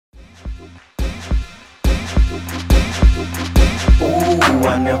Ooh,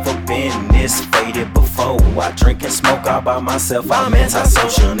 I never been this faded before. I drink and smoke all by myself, I'm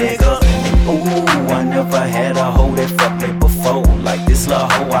antisocial, nigga. And ooh, I never had a hoe that fucked me before. Like this little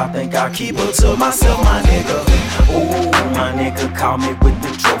hoe, I think I keep her to myself, my nigga. Ooh, my nigga call me with the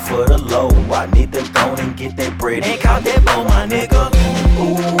drove for the low. I need to go and get that bread and call that bow, my nigga.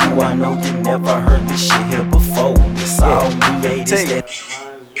 Ooh, I know you never heard this shit here before. It's all me, it's that.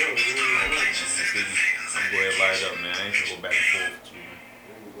 Light up, man. I ain't gonna go back and forth with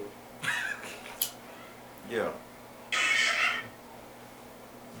you. Yeah.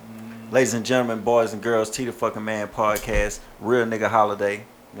 Ladies and gentlemen, boys and girls, T the fucking Man podcast, real nigga holiday.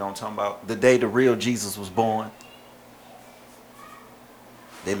 You know what I'm talking about? The day the real Jesus was born.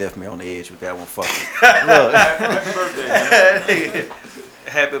 They left me on the edge with that one. Fuck it. Look. Happy birthday, man.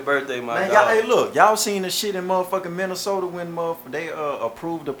 Happy birthday, my Man, dog. y'all, hey, look, y'all seen the shit in motherfucking Minnesota when they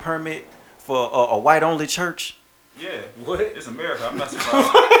approved a permit for a white only church? Yeah. What? It's America. I'm not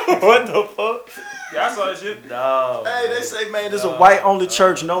surprised. What the fuck? Yeah, I saw that shit. No. Hey, they say, man, this is a white only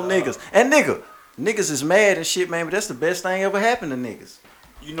church, no niggas. And niggas is mad and shit, man, but that's the best thing ever happened to niggas.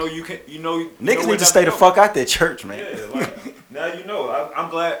 You know you can. You know. Niggas need to stay the fuck out that church, man. Yeah. Like, now you know. I'm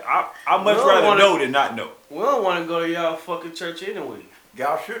glad. I much don't rather wanna- know than not know. We don't want to go to y'all fucking church anyway.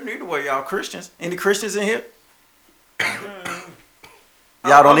 Y'all shouldn't either way, y'all Christians. Any Christians in here?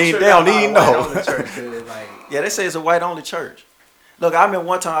 Y'all don't need, they don't even know. Yeah, they say it's a white only church. Look, I remember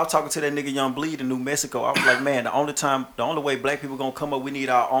one time I was talking to that nigga Young Bleed in New Mexico. I was like, man, the only way black people gonna come up, we need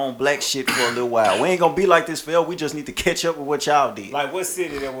our own black shit for a little while. We ain't gonna be like this forever. We just need to catch up with what y'all did. Like what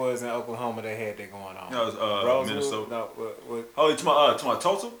city that was in Oklahoma that had that going on? That was Rosewood? Minnesota. No, what? Oh, you talking about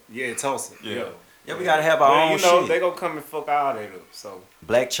Tulsa? Yeah, Tulsa. Yeah. Yeah, we gotta have our Well, own you know, shit. they gonna come and fuck all that up. So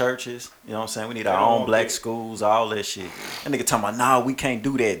Black churches, you know what I'm saying? We need They our don't own want black that. schools, all that shit. And nigga talking about, nah, we can't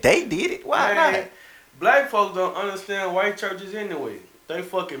do that. They did it. Why Man, not? black folks don't understand white churches anyway. They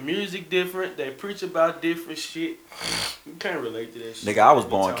fucking music different. They preach about different shit. You can't relate to that shit. Nigga, I was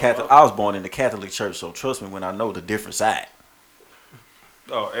You born talking Catholic. about- I was born in the Catholic church, so trust me when I know the different side.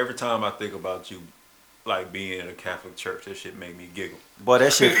 Oh, every time I think about you, like being in a Catholic church, that shit make me giggle. Boy,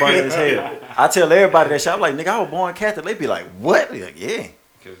 that shit funny as hell. I tell everybody that shit. I'm like, nigga, I was born Catholic. They be like, what? They like, yeah.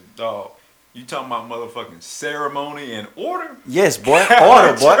 Cause dog, you talking about motherfucking ceremony and order? Yes, boy.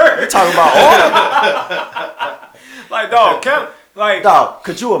 Order, boy. You talking about order? Like dog, like Dog,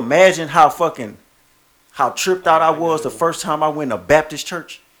 could you imagine how tripped out I was the first time I went to a Baptist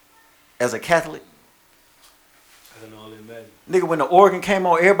church as a Catholic? I can only imagine. Nigga, when the organ came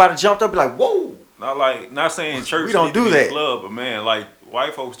on, everybody jumped up, be like, whoa. not saying church. We don't need to do be a that. club, but man, like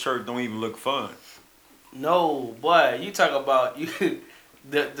white folks' church don't even look fun. No, boy, you talk about you.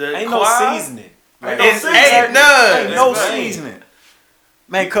 The ain't choir, no seasoning. Ain't It's seasoning. ain't none. Ain't no That's seasoning.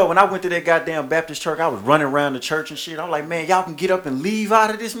 Man, cuz when I went to that goddamn Baptist church, I was running around the church and shit. I'm like, man, y'all can get up and leave out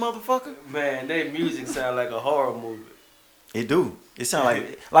of this motherfucker? Man, their music sound like a horror movie. It do. It sound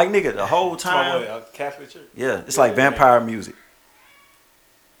like nigga, the whole Time. time. A Catholic church. Yeah, it's like vampire music.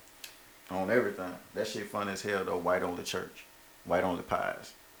 On everything. That shit fun as hell though, white only church. White only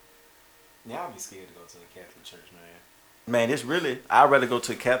pies. Yeah, I'll be scared to go to a Catholic church, man. Man, it's really, I'd rather go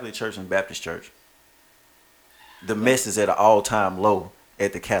to a Catholic church than Baptist church. The mess is at an all-time low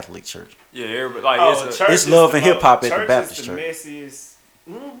at the Catholic church. Yeah, everybody like it's It's love and hip-hop at the Baptist church. Church is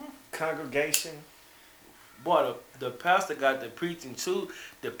the messiest congregation. Boy, the pastor got the preach and choose,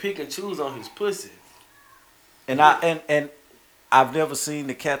 the pick and choose on his pussy. And I've never seen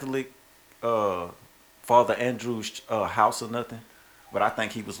the Catholic Father Andrew's house or nothing, but I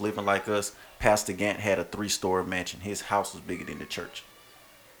think he was living like us. Pastor Gant had a 3-story mansion. His house was bigger than the church.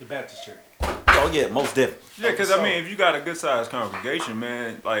 The Baptist church. Oh yeah, most definitely. yeah, because I mean, if you got a good sized congregation,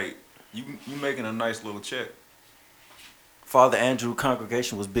 man, like you making a nice little check. Father Andrew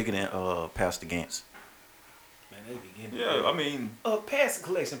congregation was bigger than Pastor Gant's. Man, they be getting Yeah, I mean, Pastor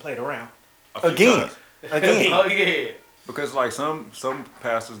collection played around. a few times. Again. Oh yeah. Because like some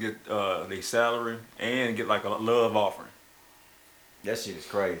pastors get their salary and get like a love offering. That shit is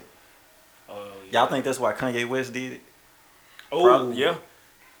crazy. Oh yeah. Y'all think that's why Kanye West did it? Oh Probably. yeah.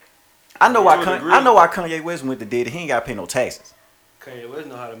 I know why. To a degree. I know why Kanye West went to did it. He ain't got to pay no taxes. Kanye West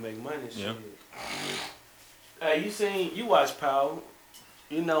know how to make money. And shit. Yeah. Hey, you watch Power?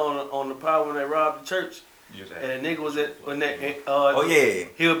 You know on the Power when they robbed the church, and the nigga was at when they Oh yeah,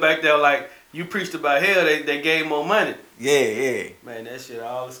 he was back there like you preached about hell. They gave more money. yeah. Man, that shit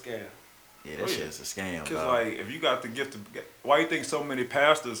all a scam. Yeah, that shit's a scam. Because dog. like if you got the gift of, why you think so many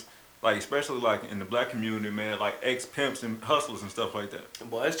pastors, like especially like in the black community, man, like ex pimps and hustlers and stuff like that.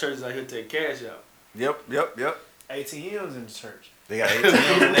 Boy, this church is out here take cash out. Yep. ATMs in the church. They got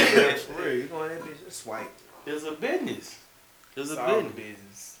ATMs. It's white. It's a business. It's It's a all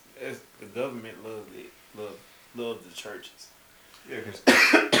business. business. The government love the churches. Yeah, because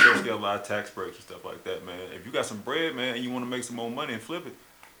church get a lot of tax breaks and stuff like that, man. If you got some bread, man, and you want to make some more money and flip it,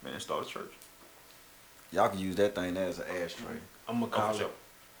 man, start a church. Y'all can use that thing there as an ashtray. I'm gonna Oh, call for sure. it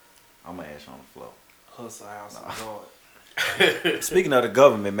I'm gonna ash on the floor. Hustle House of God. Speaking of the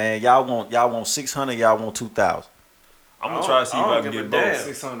government, man, y'all want 600, y'all want 2,000. I'm gonna try to see if I can give get a both. damn.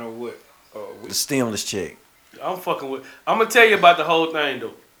 600 what? The stimulus check. I'm fucking with. I'm gonna tell you about the whole thing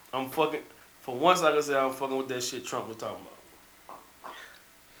though. I'm fucking. For once, like I said, I'm fucking with that shit Trump was talking about.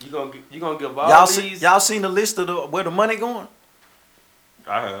 You gonna give all these? Y'all seen the list of where the money going?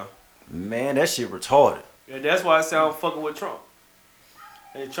 I have. Man, that shit retarded. And that's why I say I'm fucking with Trump.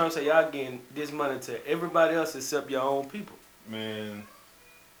 And Trump said y'all getting this money to everybody else except your own people. Man,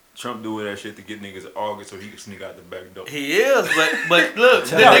 Trump doing that shit to get niggas to argue so he can sneak out the back door. He is, but look,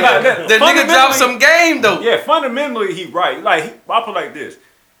 the Yeah, nigga dropped some game though. Yeah, fundamentally he right. Like I put it like this,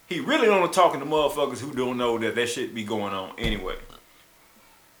 he really only talking to motherfuckers who don't know that shit be going on anyway.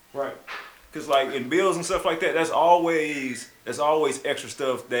 Right. Cause like in bills and stuff like that, that's always extra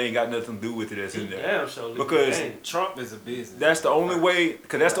stuff that ain't got nothing to do with it that's in there. Damn sure. Because Trump is a business. that's the only way.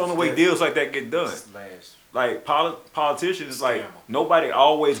 Cause that's the only way deals like that get done. Slash. Like politicians, like Scammer. nobody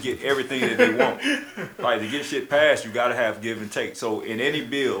always get everything that they want. Like to get shit passed, you gotta have give and take. So in any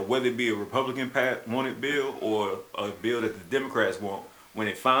bill, whether it be a Republican wanted bill or a bill that the Democrats want, when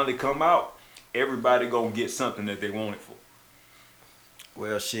it finally come out, everybody gonna get something that they want it for.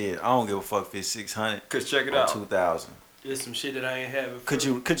 Well, shit, I don't give a fuck if it's 600 Cause check it or out. 2,000. There's some shit that I ain't having.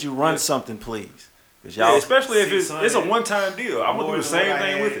 Could you run something, please? Cause Yeah, y'all, especially if it's a 600 one-time deal. I'm gonna do the same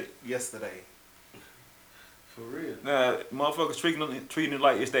thing with it. Yesterday. For real. Now, motherfuckers treating it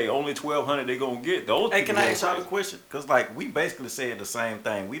like it's they only 1,200 they gonna get. Those hey, people can I gonna ask y'all a crazy. question? Cause like we basically said the same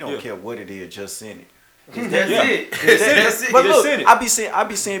thing. We don't Yeah. care what it is, just send it. That's Yeah. it. That's it. But Just look, send it. I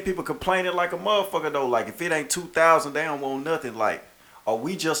be seeing people complaining like a motherfucker though. Like if it ain't 2,000, they don't want nothing. Like, are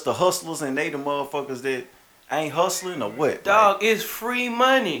we just the hustlers and they the motherfuckers that ain't hustling or what? Dog, it's free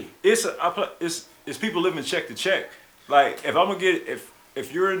money. It's people living check to check. Like if I'm gonna get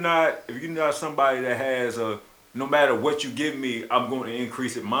if you're not somebody that has a no matter what you give me, I'm going to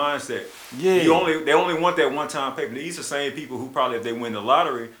increase it mindset. Yeah. They only want that one time payment. These are the same people who probably if they win the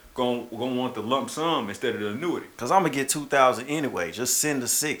lottery gonna want the lump sum instead of the annuity. Cause I'm gonna get 2,000 anyway. Just send the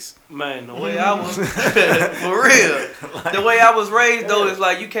 6. Man, the way I was for real. The way I was raised though is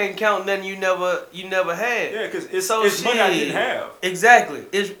like you can't count nothing you never had. Yeah, because it's So money I shit. didn't have. Exactly.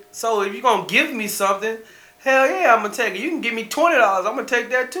 So if you're gonna give me something, hell yeah, I'm gonna take it. You can give me $20, I'm gonna take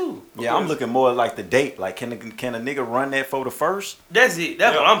that too. Yeah, I'm looking more like the date. Like, can a nigga run that for the first? That's it.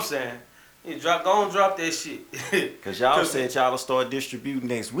 That's Yeah. what I'm saying. You go and drop that shit. Cause y'all 'Cause- said y'all will start distributing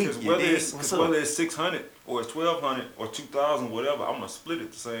next week. Because You whether dig? it's What's whether up? it's 600 or it's 1,200 or 2,000, whatever, I'm gonna split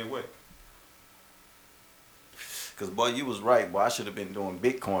it the same way. Cause boy, you was right. Boy, I should have been doing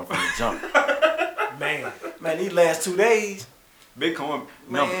Bitcoin from the jump. Man. These last 2 days, Bitcoin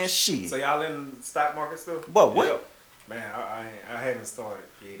man, numbers. shit. So y'all in the stock market still? Boy, what? Yeah. Man, I haven't started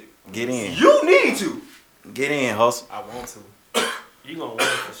yet. Get in. You need to. Get in, hustle. I want to. You gonna win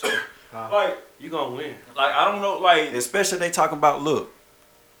for sure. Like You gonna win. I don't know. Like Especially they talking about, look,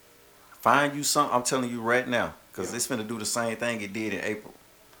 find you something. I'm telling you right now. Cause it's finna do the same thing it did in April.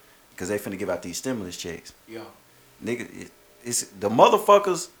 Cause they finna give out these stimulus checks. Yeah. Nigga, it's the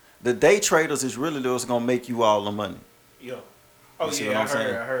motherfuckers, the day traders is really those gonna make you all the money. Yeah. Oh You see yeah, what I'm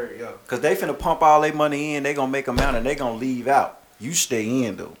saying? I heard, yeah. Cause they finna pump all their money in, they gonna make them out and they gonna leave out. You stay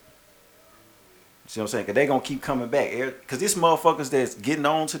in though. See what I'm saying? Cause they gonna keep coming back. Cause these motherfuckers that's getting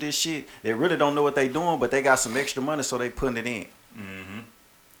on to this shit, they really don't know what they doing, but they got some extra money, so they putting it in. mm-hmm.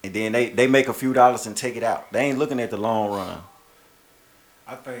 And then they make a few dollars and take it out. They ain't looking at the long run.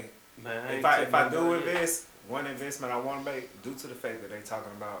 I think Man, if I do invest, one investment I want to make, due to the fact that they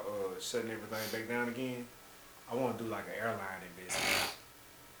talking about shutting everything back down again, I want to do like an airline investment.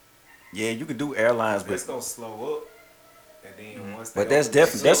 Yeah, you can do airlines, It's but gonna slow up, and then once. but they that's open back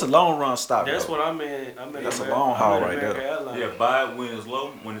definitely that's a up- long run stock. That's though. what I'm in. That's a long haul right there. Airlines. Yeah, buy it when it's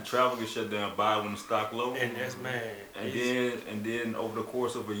low. When the travel gets shut down, buy it when the stock low. And that's man. And then over the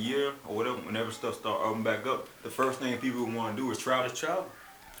course of a year or whatever, whenever stuff start opening back up, the first thing people want to do is travel. It's travel.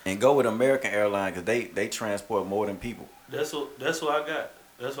 And go with American Airlines because they transport more than people. That's what I got.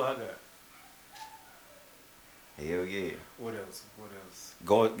 That's what I got. Hell yeah. What else? What else?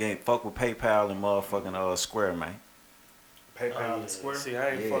 Go again, fuck with PayPal and motherfucking Square, man. PayPal Oh, yeah. and Square. See, I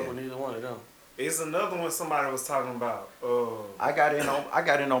ain't Yeah. fuck with neither one of them. It's another one somebody was talking about. I got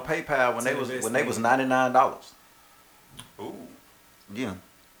in on PayPal when they was Invest when they in. was $99. Ooh. Yeah.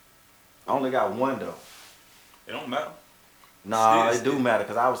 I only got one though. It don't matter. Nah, Still- it do matter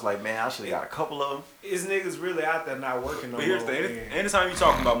because I was like, man, I should have got a couple of them. Is niggas really out there not working no But here's more? the thing. and- Anytime you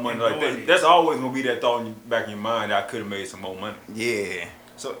talking about money and like doing that, it. that's always gonna be that thought in the back of your mind that I could have made some more money. Yeah.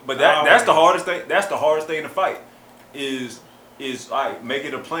 So, but that's the Always. hardest thing. That's the hardest thing to fight. Is like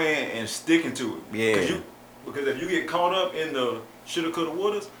making a plan and sticking to it. Yeah. Because if you get caught up in the shoulda, coulda,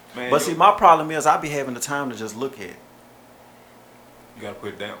 wouldas, man. But see, my problem is I be having the time to just look at it. you gotta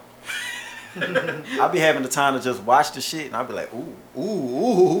put it down. I be having the time to just watch the shit, and I be like, ooh, ooh,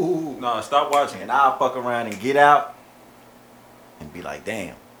 ooh. Nah, stop watching. And I'll fuck around and get out and be like,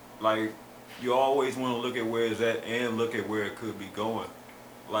 damn. Like, you always want to look at where it's at and look at where it could be going.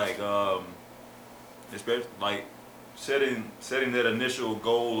 Like, especially like setting that initial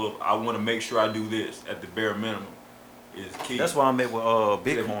goal of I want to make sure I do this at the bare minimum is key. That's why I'm at with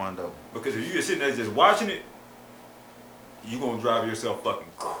Bitcoin though. Because if you're sitting there just watching it, you're gonna drive yourself fucking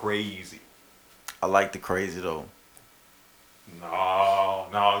crazy. I like the crazy though.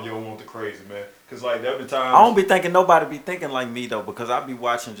 No, you don't want the crazy, man. Cause like there be times I don't be thinking nobody be thinking like me though, because I be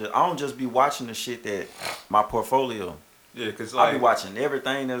watching I don't just be watching the shit that my portfolio. yeah, cause I like be watching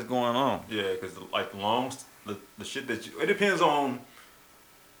everything that's going on. yeah, cause like the shit that it depends on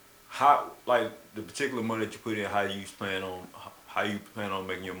how like the particular money that you put in, how you plan on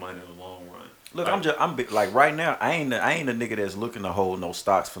making your money in the long run. Look, like, like right now, I ain't a nigga that's looking to hold no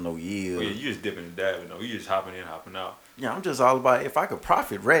stocks for no years. oh, yeah, you just dipping and dabbing though. You just hopping in, hopping out. Yeah, I'm just all about if I could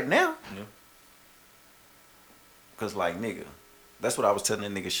profit right now. Yeah. Cause like nigga, that's what I was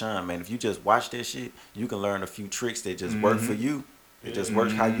telling that nigga Shun, man. If you just watch that shit, you can learn a few tricks that just work for you. It just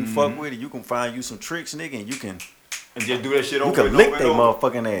works how you fuck with it. You can find you some tricks, nigga, and you can And just do that shit over you can and lick over that and over.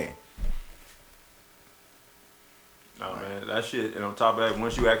 motherfucking ass. No man, that shit. And on top of that,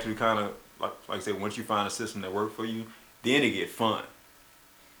 once you actually kind of like I said, once you find a system that works for you, then it get fun.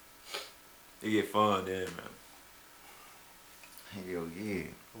 It get fun then, man. Hell yeah.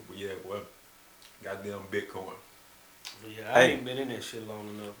 But yeah, well, goddamn Bitcoin. Yeah, I Hey. ain't been in that shit long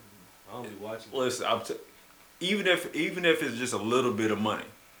enough. I don't be watching. Listen, even if it's just a little bit of money,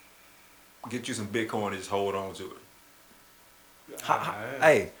 get you some Bitcoin and just hold on to it.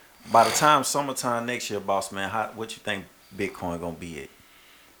 Hey, by the time summertime next year, boss man, what you think Bitcoin gonna be at?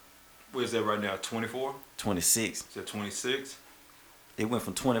 Where's that right now? 24? 26. Is that 26? It went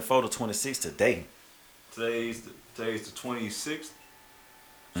from 24 to 26 today. Today's the 26th.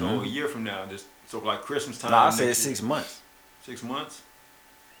 So a year from now, so like Christmas time. No, I next said year. 6 months. 6 months.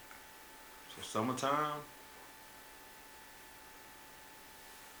 So summertime.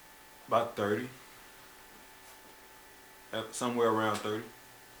 About 30. Somewhere around 30.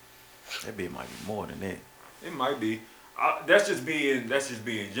 That bit might be more than that. It might be. That's just being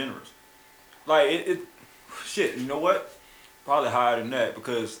generous. Like shit. You know what? Probably higher than that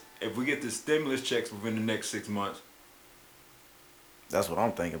because if we get the stimulus checks within the next 6 months, That's what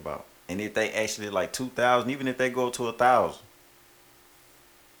I'm thinking about. And if they actually like 2,000, even if they go to 1,000,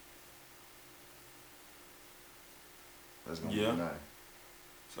 that's gonna Yeah. be nice.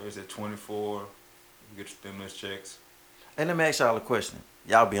 so it's at 24. We get the stimulus checks. And let me ask y'all a question.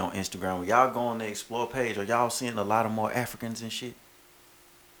 Y'all be on Instagram. When y'all go on the explore page, are y'all seeing a lot of more Africans and shit?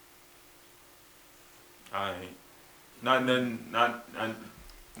 I ain't not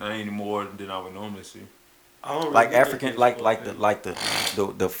any more than I would normally see. I don't really Like get that African, shit like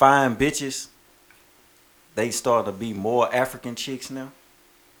fucked the fine bitches. They start to be more African chicks now.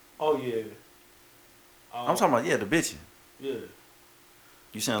 Oh yeah. I'm talking about the bitches. Yeah.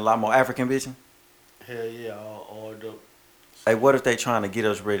 You seeing a lot more African bitches? Hell yeah, all up. Hey, what if they trying to get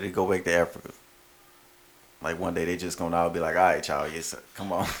us ready to go back to Africa? Like one day they just gonna all be like, all right, y'all, yes,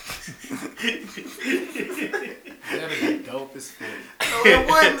 come on. That'd be dope as fuck. No, it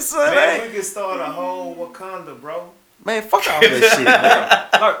wouldn't, son. Man, we could start a whole Wakanda, bro. Man, fuck all that shit,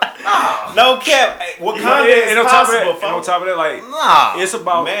 man. No cap. Hey, Wakanda and is on top of possible, that, and on top of that, like Nah. it's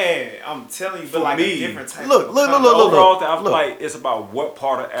about Man, I'm telling you, For but like me, a different type look, of look, Wakanda. look, look. overall thing, I feel look. like it's about what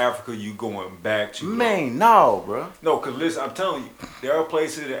part of Africa you going back to. Man, no, bro. No, cause listen, I'm telling you, there are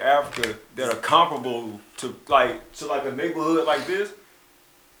places in Africa that are comparable to a neighborhood like this.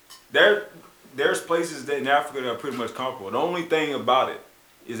 There's places that in Africa that are pretty much comparable. The only thing about it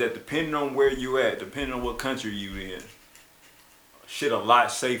is that depending on where you at, depending on what country you in, shit a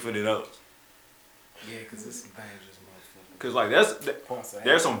lot safer than us. Yeah, because it's some dangerous motherfuckers. Cause like Parts of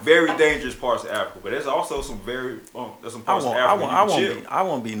there's some very dangerous parts of Africa, but there's also some there's some parts of Africa I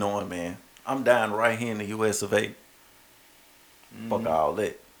won't be knowing, man. I'm dying right here in the U.S. of A. Fuck all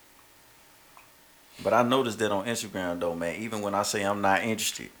that. But I noticed that on Instagram though, man. Even when I say I'm not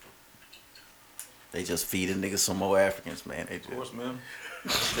interested, they just feeding niggas some more Africans, man. They Of just, course, man.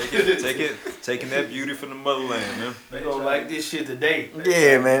 Taking that beauty from the motherland, man. You gonna like this shit today?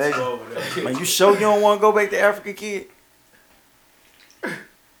 Yeah, man. Go over there. Man, you sure you don't want to go back to Africa, kid? I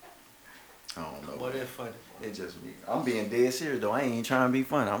don't know. Boy, that funny. It just me. I'm being dead serious though. I ain't even trying to be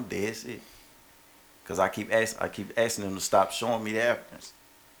funny. I'm dead serious. Cause I keep asking them to stop showing me the Africans.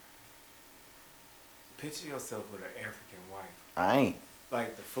 Picture yourself with an African wife. I ain't.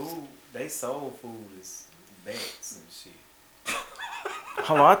 Like the food, they soul food is bats and shit.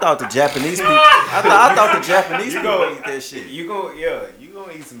 Hold on, I thought the Japanese people. I thought the Japanese people go- eat that shit. You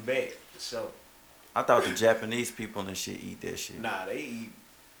gonna eat some bat for sure. I thought the Japanese people and shit eat that shit. Nah, they eat.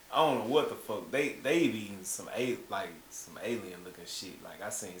 I don't know what the fuck they eating some alien looking shit. Like I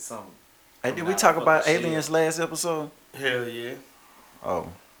seen some. Hey, did we talk about aliens last episode? Hell yeah. Oh,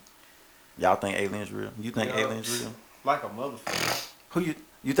 y'all think aliens real? You think Yeah. aliens real? Like a motherfucker. Who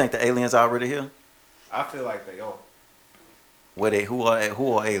you think the aliens already here? I feel like they are. Who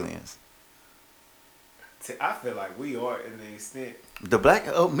are aliens? I feel like we are in the extent. The black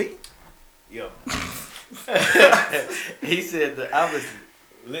me? Yeah. He said the opposite.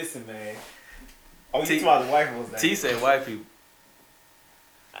 Listen, man. Oh, you T- talking about the white ones? T said white people.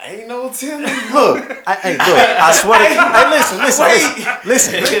 Ain't no telling. Look, I swear to hey,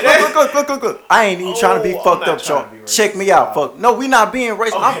 listen. Look. I ain't even trying to be I'm fucked not up, trying y'all. to be racist. Check me out, fuck. No, we not being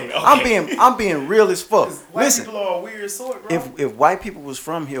racist. Okay, I'm being real as fuck. White Listen, people are a weird sort, bro. if white people was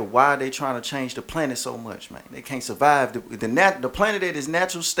from here, why are they trying to change the planet so much, man? They can't survive the planet at its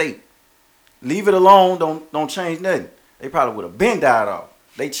natural state. Leave it alone. Don't change nothing. They probably would have been died off.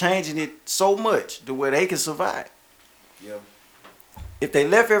 They changing it so much to where they can survive. Yeah. If they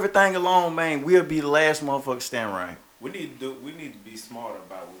left everything alone, man, we'll be the last motherfucker standing right. We need to be smarter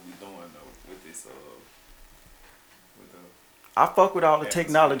about what we doing though with this with the I fuck with all the Yeah,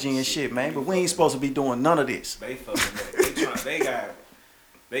 technology and shit. shit, man, but we ain't supposed to be doing none of this. they fucking up.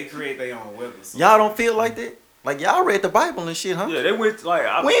 They create their own weather. So Y'all don't feel like that? Like y'all read the Bible and shit, huh? Yeah, they went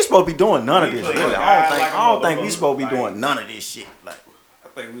like We ain't supposed to be doing none of We this, play really. God I don't think like a we supposed to be motherfucker. doing none of this shit. Like, I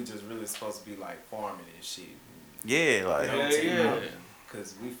think we just really supposed to be like farming and shit. yeah, like Yeah.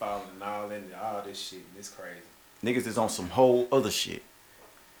 Cause we falling all into all this shit and it's crazy. niggas is on some whole other shit.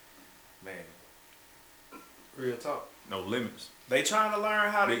 Man. Real talk. no limits. They trying to learn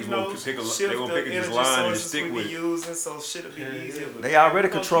how to, Niggas gonna pick shift they gonna the pick this energy line and sources stick we with be it. using, so shit'll be Yeah, easier. yeah. But They already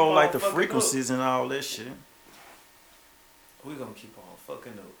we gonna control keep like on the fucking frequencies and all that shit. up. We gonna keep on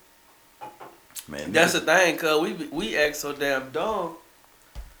fucking up. Man, That's niggas, the thing, cause we act so damn dumb.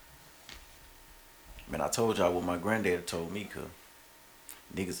 man, I told y'all what my granddad told me, cuz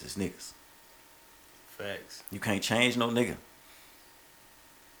niggas is niggas. Facts. You can't change no nigga.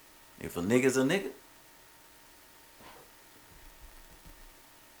 If a nigga's a nigga,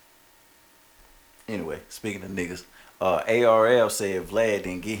 anyway, speaking of niggas, ARL said Vlad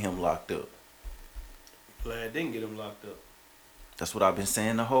didn't get him locked up. Glad didn't get him locked up. That's what I've been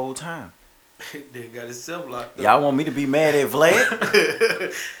saying the whole time. They got himself locked up. Y'all want me to be mad at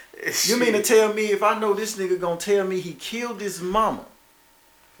Vlad? You mean to tell me if I know this nigga gonna tell me he killed his mama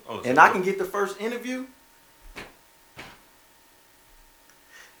Oh, and I can get the first interview?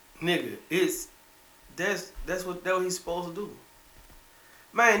 Nigga, that's what he's supposed to do.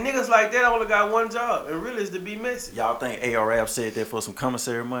 Man, niggas like that only got one job, and really is to be messy. Y'all think ARL said that for some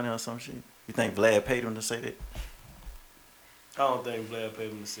commissary money or some shit? You think Vlad paid him to say that? I don't think Vlad paid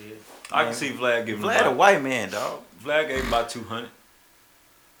him to say it. I can see Vlad giving Vlad a white man, dog. Vlad gave him about 200.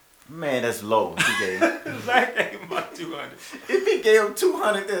 Man, that's low. He gave. Vlad gave him about 200. If he gave him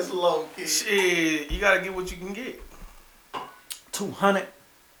 200, that's low, kid. Shit, you gotta get what you can get. 200.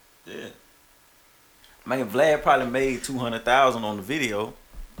 Yeah. Man, Vlad probably made 200,000 on the video.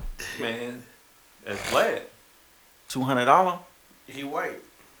 Man, that's Vlad. $200. He white.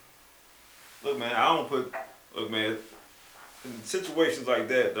 Look, man, look, man, in situations like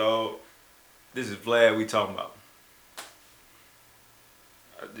that, dog, this is Vlad we talking about.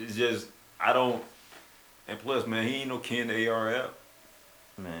 It's just, and plus, man, he ain't no kin to ARL.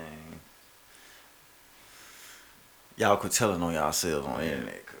 Man. Y'all quit telling on yourselves on the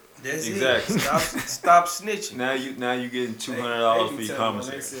internet. That's Exactly. it. Stop snitching. Now you getting $200 They for be your telling on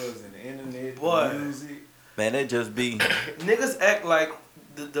commissary. themselves in the internet, Boy. the music. Man, that just be... Niggas act like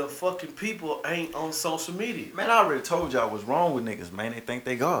the fucking people ain't on social media. Man, I already told y'all what's wrong with niggas, man. They think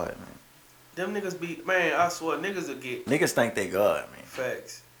they God, man. Them niggas be, man, I swear, niggas will get Niggas think they God, man.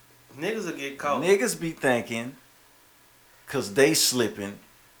 facts. Niggas will get caught. Niggas be thinking, cause they slipping,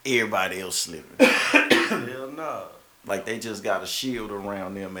 everybody else slipping. Hell nah. Like they just got a shield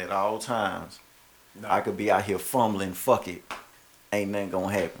around them at all times. No, I could be out here fumbling, fuck it. Ain't nothing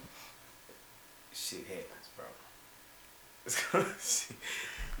gonna happen. shit happens, bro.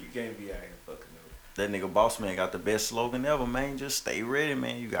 You can't be out here fucking up. That nigga Bossman got the best slogan ever, man. Just stay ready,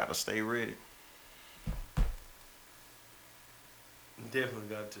 man. You gotta stay ready. Definitely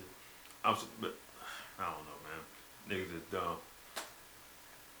got to. But I don't know, man. Niggas is dumb.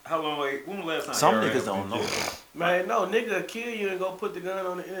 How long? When was the last time? Some Aaron niggas went don't to know. jail? Man, no, nigga kill you and go put the gun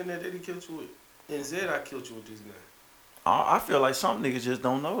on the internet that he killed you with. And said I killed you with this gun. I feel like some niggas just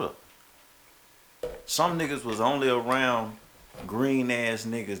don't know though. Some niggas was only around green ass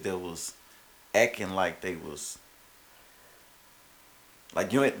niggas that was acting like they was like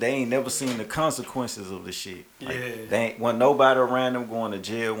they ain't never seen the consequences of the shit. Like, Yeah. They ain't wasn't nobody around them going to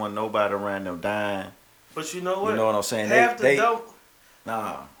jail, wasn't nobody around them dying. But you know what? You know what I'm saying? Half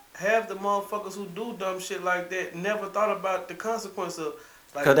the motherfuckers who do dumb shit like that never thought about the consequence of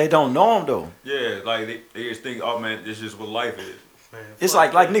like. Cause they don't know them though. Yeah, like they just think, oh man, this is what life is. Man, It's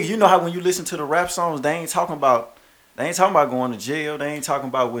fuck like that. nigga, you know how when you listen to the rap songs, they ain't talking about going to jail. They ain't talking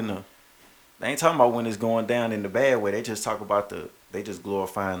about when it's going down in the bad way. They just talk about they just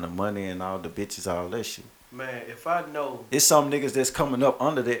glorifying the money and all the bitches, all that shit. Man, if I know. It's some niggas that's coming up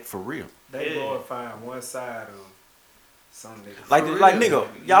under that for real. They Yeah. glorifying one side of some niggas. Like For nigga, real. y'all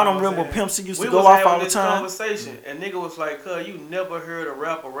You don't know what I'm remember saying? Pimp C used We to go was off having all the this time. conversation, and nigga was like, "Cuz you never heard a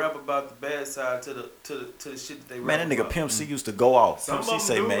rapper rap about the bad side to the shit that they rap Man, that nigga about." Pimp C used to go off. Some Pimp C of 'em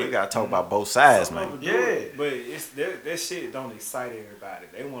say, do man, it. you gotta talk about both sides, Some man. of 'em do Yeah. it, but it's that shit don't excite everybody.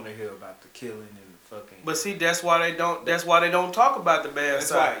 They want to hear about the killing and the fucking. But see, that's why they don't. That's why they don't talk about the bad that's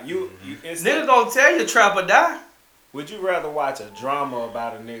side. right. You Niggas gonna tell you trap or die. would you rather watch a drama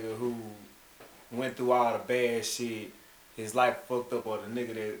about a nigga who went through all the bad shit, his life fucked up, or the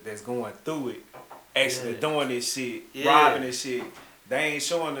nigga that's going through it, actually Yeah. doing this shit, Yeah. robbing this shit? They ain't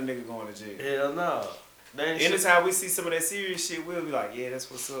showing the nigga going to jail. Hell no. They ain't shit. Anytime we see some of that serious shit, we'll be like, yeah, that's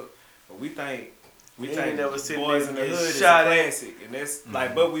what's up. But we think You ain't never seen Boys niggas in the get Hood is a shot at. classic, and that's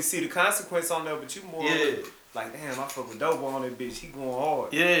like, but we see the consequence on there. But you more Yeah. like, damn, I fuck with dope on that bitch. He going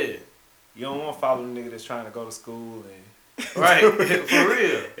hard. Yeah. You don't want to follow the nigga that's trying to go to school and Right. For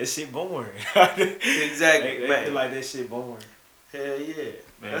real. that shit boring. Exactly. They man. feel like that shit boring. Hell yeah.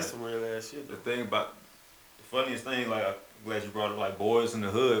 Man. That's some real ass shit The though. thing about the funniest thing, like I'm glad you brought up, like Boys in the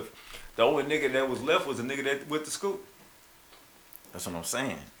Hood. The only nigga that was left was a nigga that went to school. That's what I'm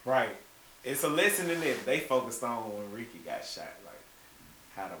saying. Right. It's a lesson in it. They focused on when Ricky got shot, like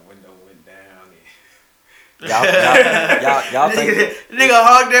how the window went down. And Y'all think Nigga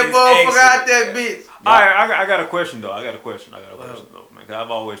hug that It's motherfucker out action. that bitch. All right, I got a question though. I got a question though, man. Cause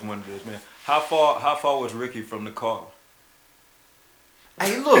I've always wondered this, man. How far was Ricky from the car?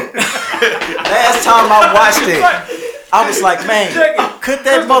 Hey, look. Last time I watched it, I was like, man, could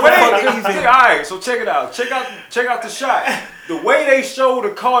that motherfucker even? All right, so check it out. Check out the shot. The way they showed the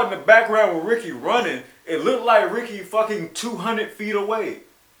car in the background with Ricky running, it looked like Ricky fucking 200 feet away.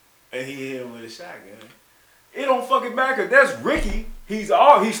 and he hit him with a shotgun. It don't fucking matter. That's Ricky. He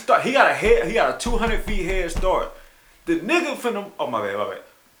got a 200 feet head start. The nigga finna. Oh my bad.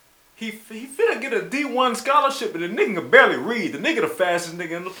 He finna get a D1 scholarship, and the nigga can barely read. The nigga the fastest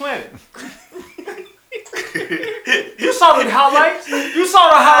nigga on the planet. You saw the highlights?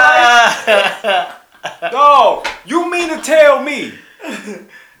 Dog, you mean to tell me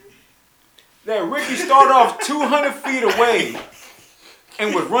that Ricky started off 200 feet away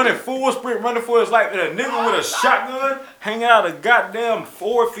and was running full sprint, running for his life, and a nigga with a shotgun hanging out a goddamn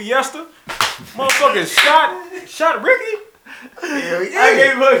Ford Fiesta? Motherfucking shot Ricky? Hell I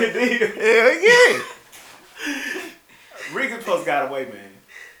can't fucking do it. Hell yeah. Ricky supposed got away, man.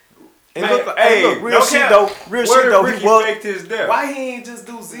 And Man, look, hey, hey, look, real no shit cap. though. Real Where shit though. Ricky He was. faked his death? Why he ain't just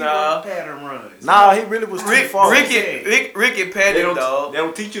do zero Nah. pattern runs? Nah, he really was too far. Ricky They petty don't, dog. they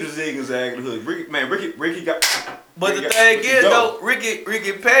don't teach you to zig and zag in the hood. Ricky got. But Ricky the got- thing Ricky is go. though,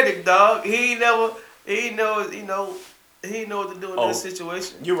 Ricky petty dog. He know what to do in Oh. that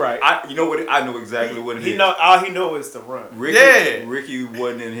situation. You right. You know what? I know exactly what it is. He know all he know is to run. Ricky, Yeah. Ricky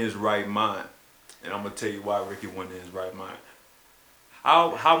wasn't in his right mind, and I'm gonna tell you why Ricky wasn't in his right mind.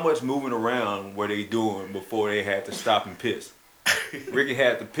 How much moving around were they doing before they had to stop and piss? Ricky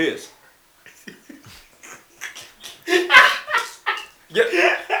had to piss.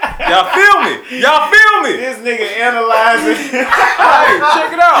 Y'all feel me? This nigga analyzing Hey,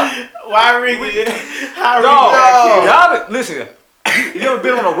 check it out. why Ricky. How Dog, Ricky. y'all listen. You ever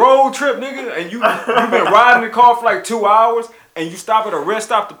been on a road trip, nigga, and you been riding the car for like 2 hours, and you stop at a rest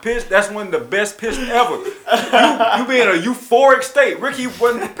stop to piss? That's one of the best piss ever. You be in a euphoric state. Ricky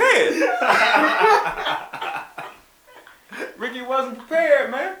wasn't prepared. Ricky wasn't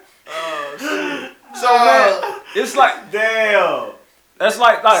prepared, man. So man, it's like Damn. that's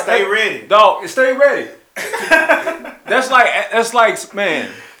like Stay hey, ready. dog. Stay ready. That's like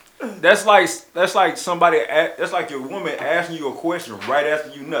man. That's like somebody. That's like your woman asking you a question right after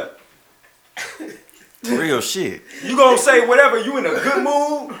you nut. Real shit. You gonna say whatever. You in a good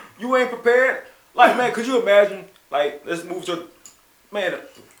mood. You ain't prepared. Like man, could you imagine? Like let's move to man.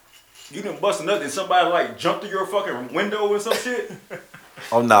 You done bust a nut and somebody like jumped through your fucking window or some shit.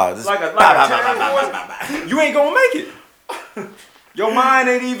 Oh no, It's like a terrorist voice. You ain't gonna make it. Your mind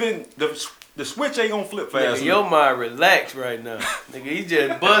ain't even the switch ain't gonna flip fast. Nigga, your mind relaxed right now. Nigga, you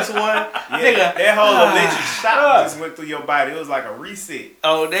just bust one. Yeah, Nigga, that whole electric shock just went through your body. It was like a reset.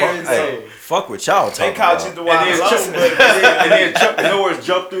 oh, there it hey, is. fuck what y'all They talking caught about. you the while And then Norris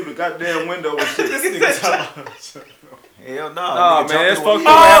jumped through the goddamn window and shit. Hell no. Nah, nigga, man, it's jump through fucked up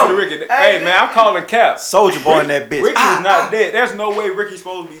what happened to Ricky. Hey, man, I'm calling cap. Soldier Boy in that bitch. Ricky is not dead. There's no way Ricky's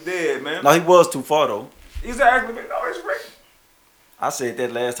supposed to be dead, man. No, he was too far though. Exactly. No, it's Ricky. I said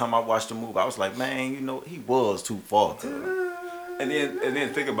that last time I watched the movie. I was like, man, you know, he was too far. And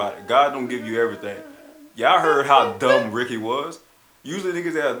then think about it. God don't give you everything. Y'all heard how dumb Ricky was. Usually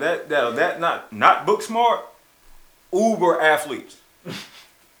niggas that are that not book smart, uber athletes.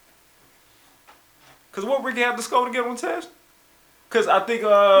 Cause what Ricky had to score to get on the test? Cause I think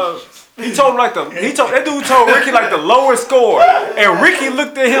that dude told Ricky like the lowest score, and Ricky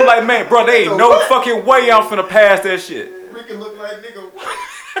looked at him like, man, bro, there ain't no fucking way I'm finna pass that shit. Ricky look like nigga.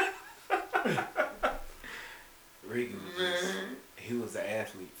 Ricky was just, he was an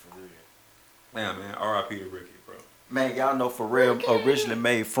athlete for real. Man, R.I.P. to Ricky, bro. Man, y'all know Pharrell originally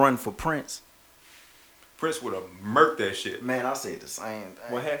made Front for Prince. Prince would have murked that shit. Man, I said the same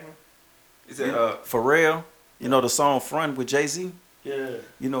thing. What happened? He said, Pharrell, you know the song Front with Jay-Z? Yeah.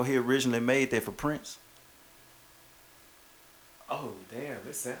 You know he originally made that for Prince. Oh damn,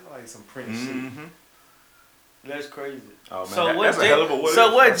 this sounds like some Prince mm-hmm. That's crazy. Oh man, So that's a hell of a what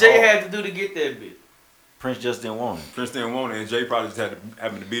if. what That's Jay all. had to do to get that bitch? Prince just didn't want it. Prince didn't want it, and Jay probably just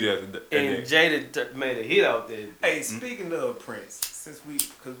happened to be there. And Jay made a hit out there. shit. Hey, speaking of Prince,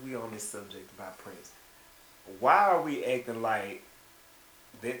 because we on this subject about Prince, why are we acting like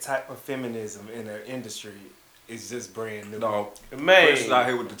that type of feminism in the industry is just brand new? No, Man, Prince is out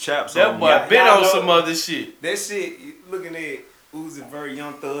here with the chaps that on. boy Yeah, been y'all on know- some other shit. That shit, looking at Uzi Vert,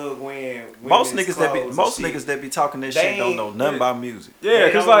 Young Thug, when Most niggas that be talking that They shit don't know ain't- nothing about music. Yeah,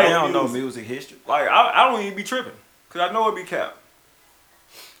 They cause don't like They don't know music history. Like I don't even be tripping, cause I know it be cap.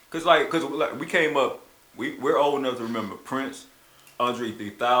 Cause we came up, we're old enough to remember Prince, Andre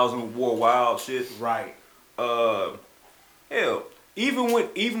 3000, War Wild shit. Right. Hell, even when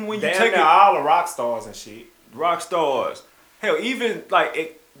you Damn take near it, all the rock stars and shit. rock stars. Hell, even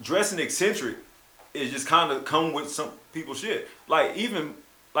like dressing eccentric is just kind of come with some people's shit. Like even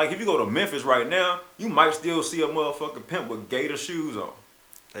like if you go to Memphis right now, you might still see a motherfucking pimp with gator shoes on.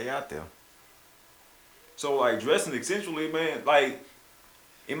 They out there. So like dressing eccentrically, man, like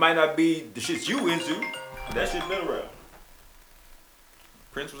it might not be the shit you into, but that shit been around.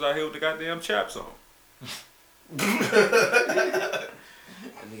 Prince was out here with the goddamn chaps on. That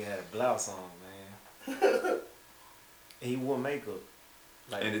nigga had a blouse on, man. And he wore makeup.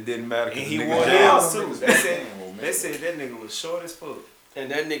 Like, And it didn't matter and because he the wore nigga nails jail. too. They said that nigga was short as fuck. And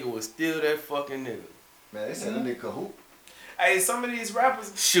that nigga was still that fucking nigga. Man, they said that nigga Kahoot. Hey, some of these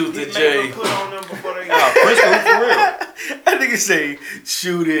rappers Shoot the get J. makeup put on them before they Prince was for real. That nigga say,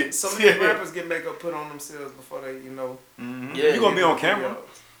 shoot it. Some of these rappers get makeup put on themselves before they, Mm-hmm. Yeah, you gonna be on camera?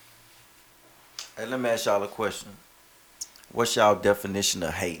 Hey, let me ask y'all a question. What's y'all definition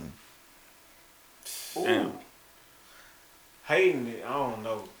of hating? Damn. Hating it, I don't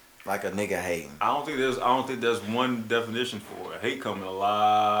know. Like a nigga hating. I don't think there's one definition for it. Hate come in a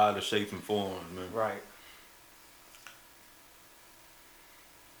lot of shapes and forms, man. Right.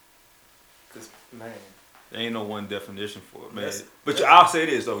 Cause man, There ain't no one definition for it, man. That's- But I'll say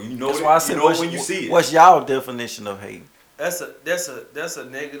this though, you know, That's why I it, said, you know when you see it. what's y'all definition of hating? That's a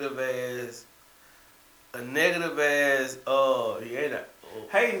negative ass. A negative ass. He ain't a.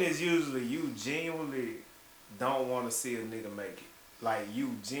 hating is usually you genuinely don't want to see a nigga make it. Like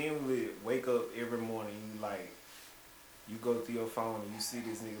you genuinely wake up every morning, you go through your phone and you see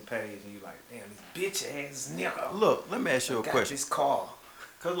this nigga page and you like, damn, this bitch ass nigga. Look, let me ask you a got question. this car.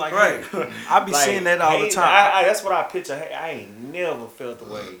 Cause like, Right. I be Like, seeing that all the hate- time. that's what I picture. I ain't never felt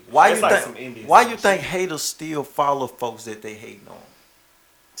the way. Why That's you like think? some Indian Why shit. you think haters still follow folks that they hating on?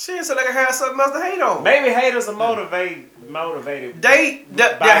 Shit, so they can have something else to hate on. Maybe haters are motivated.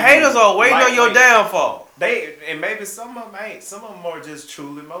 The by haters you. are waiting on your Like, downfall. and maybe some of them ain't. Some of them are just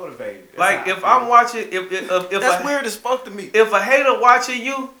truly motivated. That's Like how I if feel. I'm watching, if That's weird as fuck to me. if a hater watching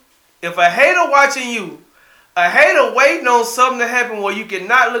you, A hater waiting on something to happen where you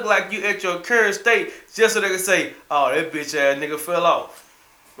cannot look like you at your current state just so they can say, "Oh, that bitch ass nigga fell off."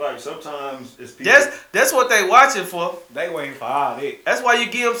 Like sometimes it's people. That's what they watching for. They waiting for all that. That's why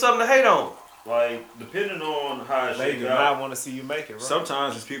you give them something to hate on. Like depending on how it They shakes do out. not want to see you make it, right?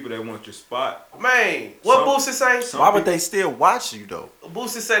 Sometimes it's people that want your spot. Man, what Boosie say? some Why would people- they still watch you though?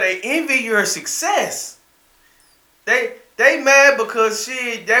 Boosie say they envy your success. They mad because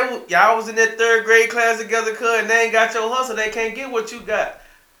y'all was in that 3rd grade class together, cuz, and they ain't got your hustle. They can't get what you got.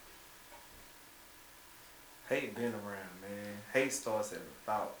 Hate been around, man. Hate starts at the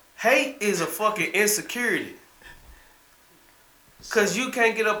thought. Hate is a fucking insecurity. Cause you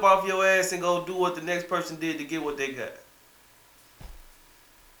can't get up off your ass and go do what the next person did to get what they got.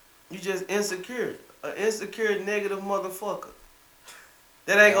 You just insecure. An insecure negative motherfucker.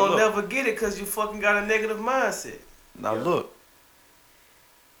 That ain't gonna never get it cause you fucking got a negative mindset. Now look,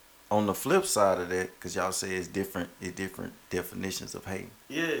 on the flip side of that, because y'all say it's different definitions of hate.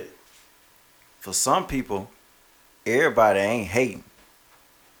 Yeah. For some people, everybody ain't hating.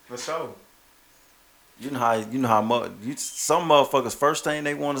 For sure. You know how much some motherfuckers first thing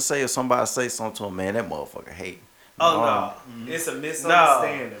they want to say is somebody say something to them, man, that motherfucker hate. Oh No, no. It's a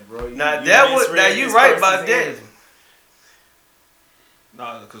misunderstanding, bro. You Now misread you this right person's about that. energy.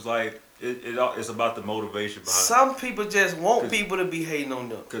 Nah, cause like it's about the motivation behind. Some people just want people to be hating on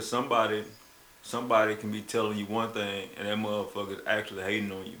them. Cause somebody can be telling you one thing and that motherfucker's actually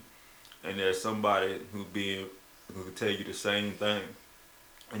hating on you, and there's somebody who can tell you the same thing,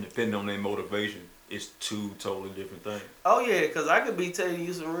 and depending on their motivation, it's two totally different things. Oh yeah, cause I could be telling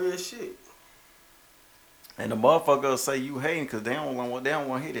you some real shit. And the motherfuckers say you hating because they don't want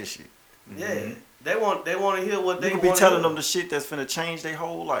to hear that shit. Yeah, they want to hear what You they can want. be telling them the shit that's finna change their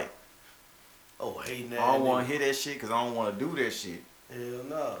whole life. Oh, hating that. I don't want to hear that shit because I don't want to do that shit. Hell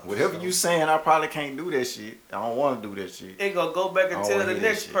no. Whatever you saying, I probably can't do that shit. I don't want to do that shit. Ain't gonna go back and I don't tell wanna the hear that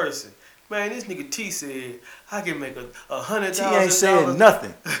next shit. person. Man, this nigga T said I can make $100,000. T ain't saying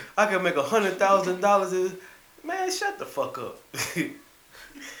nothing. I can make $100,000. Man, shut the fuck up.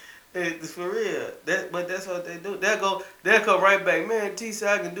 It's for real. But that's what they do. They'll come right back. Man, T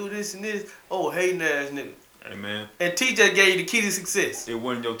said I can do this and this. Oh, hating ass nigga. Hey man, And T just gave you the key to success. it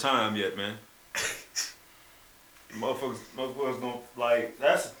wasn't your time yet, man. motherfuckers gonna like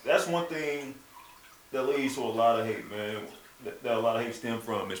that's one thing that leads to a lot of hate, man. That a lot of hate stem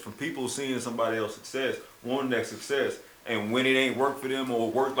from is from people seeing somebody else's success, wanting that success, and when it ain't work for them or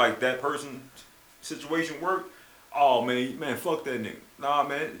work like that person's situation work, oh man, fuck that nigga. Nah,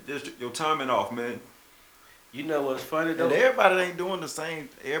 man, just your timing off, man. You know what's funny though? And everybody ain't doing the same.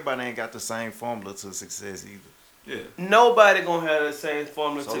 Everybody ain't got the same formula to success either. Yeah. Nobody gonna have the same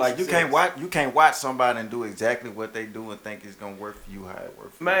formula. So to like success. you can't watch somebody and do exactly what they do and think it's gonna work for you how it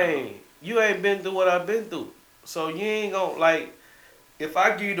works for you. Man, you ain't been through what I've been through. So you ain't gonna like if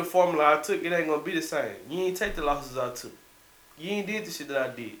I give you the formula I took, it ain't gonna be the same. You ain't take the losses I took. You ain't did the shit that I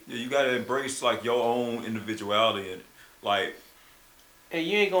did. Yeah, you gotta embrace like your own individuality in it. Like And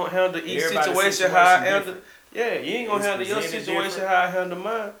you ain't gonna handle each Everybody's situation how I situation handle. different. Yeah, you ain't gonna It's handle your presented situation different. how I handle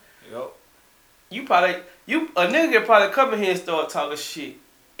mine. Yup. A nigga can probably come in here and start talking shit,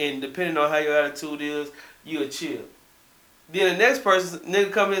 and depending on how your attitude is, you'll chill. Then the next person,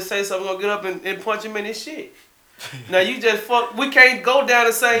 nigga come here and say something, gonna get up and punch him in his shit. Now you just fuck. We can't go down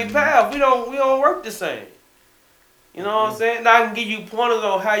the same path. We don't work the same. You know what I'm saying? Now I can give you pointers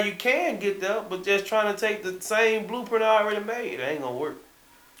on how you can get there, but just trying to take the same blueprint I already made, it ain't gonna work.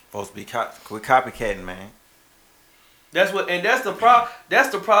 Supposed to be quit copycatting, man. That's the problem. That's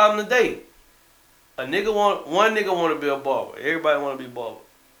the problem today. One nigga want to be a barber. Everybody want to be a barber.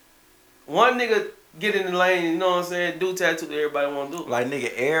 One nigga get in the lane, you know what I'm saying? Do tattoo that everybody want to do. Like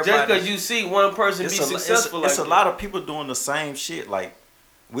nigga, everybody. Just because you see one person be successful, it's like a lot of people doing the same shit. Like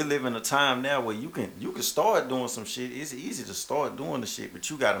we live in a time now where you can start doing some shit. It's easy to start doing the shit, but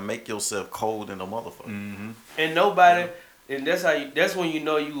you got to make yourself cold in a motherfucker. mm-hmm. and nobody, and that's when you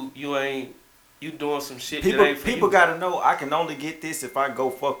know you ain't you doing some shit. that ain't for People you. got to know I can only get this if I go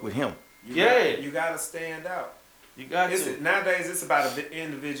fuck with him. You gotta stand out. You got to. Nowadays, it's about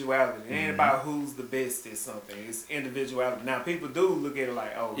individuality. It ain't about who's the best at something. It's individuality. Now, people do look at it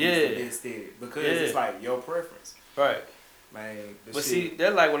like, oh, he's the best at it. Because it's like your preference. Right. Man, But see,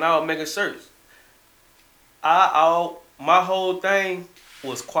 that's like when I was making shirts. My whole thing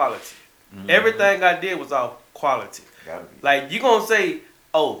was quality. Mm-hmm. Everything I did was all quality. Gotta be. Like you gonna say,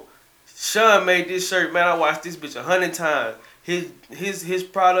 oh, Shun made this shirt, man. I watched this bitch 100 times. His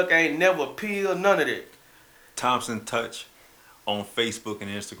product ain't never peeled, none of that. Thompson Touch on Facebook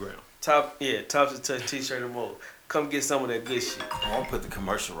and Instagram. Thompson Touch T-shirt and more. Come get some of that good shit. I'm gonna put the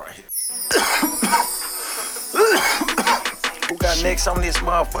commercial right here. got next on this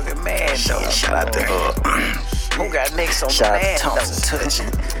motherfucking man though? Shout out to Who got next on the shout out man to Thompson though? Touch.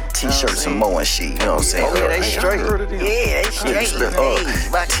 T-shirts and more and shit, you know what I'm saying? Oh, yeah, they straight. Yeah, they straight.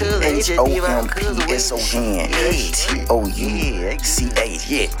 T-H-O-M-P-S-O-N. T-O-U-C-H,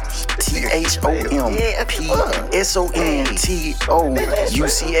 yeah.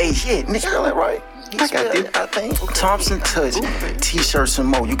 T-H-O-M-P-S-O-N-T-O-U-C-H, yeah. Nigga, spell that right? I got this. I think Thompson Touch T-shirts and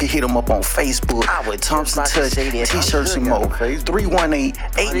more. You can hit them up on Facebook. Thompson Touch T-shirts and more.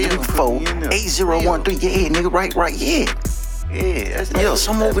 318-834-8013. Yeah, nigga, right, yeah. Yeah,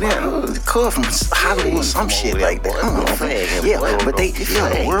 some over there, cut from Hollywood, some shit like that. Yeah, but they,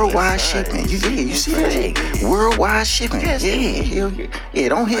 worldwide shipping. You see that? Worldwide shipping. Yeah,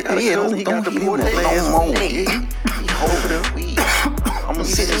 don't hit him no more. I'm gonna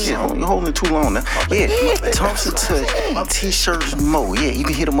sit this shit. You're holding too long now. Yeah, Thompson Touch T-shirts more. Yeah, you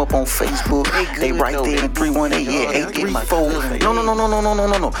can hit them up on Facebook. They right there in 318. Yeah, 834. No.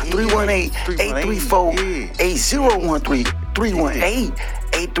 318-834-8013.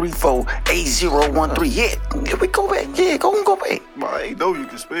 318-834-8013. Yeah, we go back. Yeah, go back. I ain't know you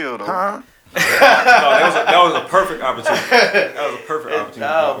can spell though. No, that was a perfect opportunity. That was a perfect opportunity.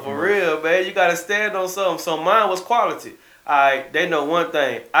 No, for real, man. You gotta stand on something. So mine was quality. Alright, they know one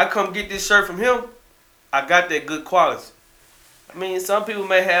thing. I come get this shirt from him, I got that good quality. I mean, some people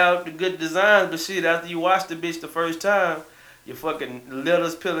may have the good designs, but shit, after you wash the bitch the first time, your fucking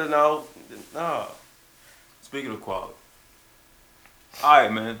leather's peeling off. Nah. Speaking of quality.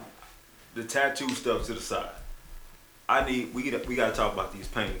 Alright, man. The tattoo stuff to the side. We gotta talk about these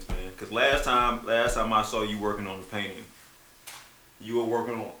paintings, man. Cause last time I saw you working on the painting, you were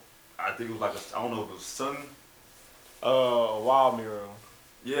working on, I think it was like I don't know if it was sun. Wall mural.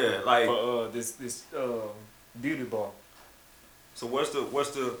 Yeah, like For this beauty bar. So what's the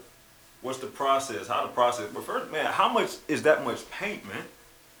process? How the process? But first, man, how much is that much paint, man?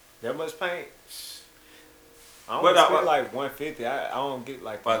 That much paint? I don't spend like $150. I don't get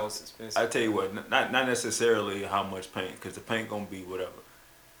like the most expensive. I tell you what, not necessarily how much paint, because the paint gonna be whatever.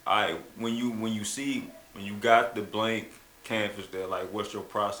 When you got the blank canvas there, like what's your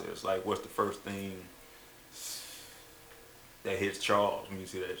process? Like what's the first thing that hits Charles when you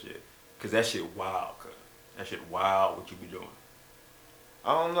see that shit? Cause that shit wild, cuz. That shit wild what you be doing.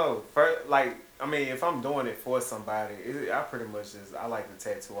 I don't know. First, if I'm doing it for somebody, I pretty much I like to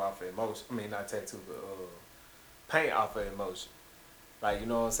tattoo off of emotion. I mean, not tattoo, but paint off of emotion. Like, you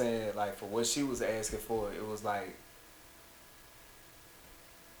know what I'm saying? Like, for what she was asking for, it was like,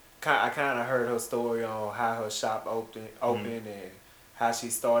 I kind of heard her story on how her shop opened and how she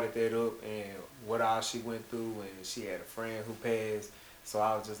started that up and what all she went through, and she had a friend who passed. So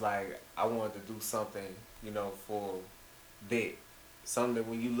I was just like, I wanted to do something, for that. Something that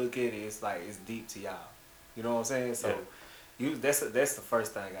when you look at it, it's like it's deep to y'all. You know what I'm saying? So that's the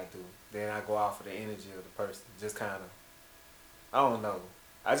first thing I do. Then I go off of the energy of the person. Just kind of, I don't know.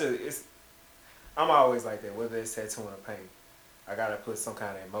 I'm always like that. Whether it's tattooing or paint, I gotta put some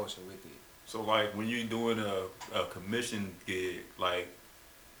kind of emotion with it. So like when you're doing a commission gig, like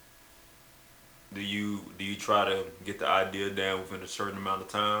do you try to get the idea down within a certain amount of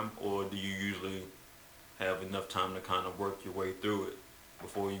time, or do you usually have enough time to kind of work your way through it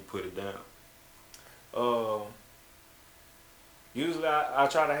before you put it down? Usually I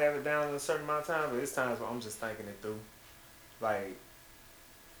try to have it down in a certain amount of time, but there's times where I'm just thinking it through. Like,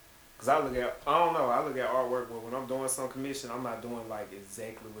 cause I look at artwork, but when I'm doing some commission, I'm not doing like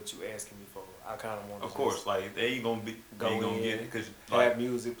exactly what you asking me for. I kind of want to. Of course, like they ain't gonna get it because have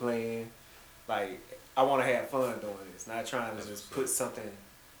music playing. Like, I want to have fun doing this, not trying to just put something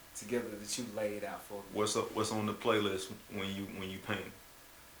together that you laid out for me. What's on the playlist when you paint?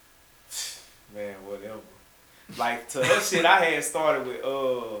 Man, whatever. Like, to her shit, I had started with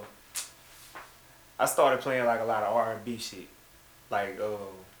I started playing like a lot of R&B shit. Like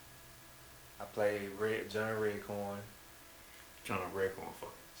I played John Redcorn. John Redcorn,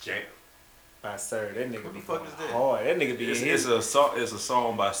 fucking jam. By Sir, that nigga What be the fuck is that? hard. That nigga be It's a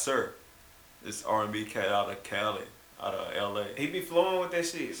song by Sir. It's R&B cat out of Cali, out of LA. He be flowing with that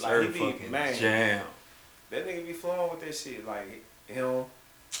shit. Sir, like, he be, fucking man, jam. that nigga be flowing with that shit. Like, him,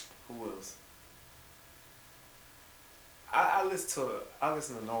 who else? I listen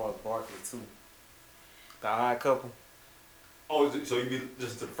to Noah Barkley too. The Odd Couple. Oh, so you be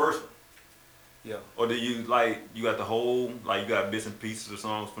listening to the first one? Yeah. Or do you you got the whole, like you got bits and pieces of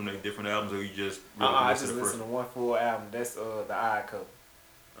songs from their different albums, or you just really I listen just to the listen first to one full album. That's the Odd Couple.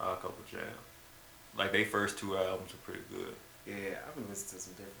 Odd Couple jam. Like they first two albums are pretty good. Yeah, I've been listening to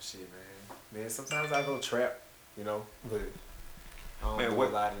some different shit, man. Man, sometimes I go trap, but I don't do a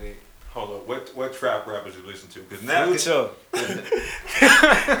lot of it. Hold up, what trap rappers you listen to? Because now Future.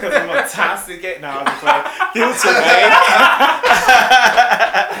 Because I'm a toxic. No, I'm just playing. Future, man.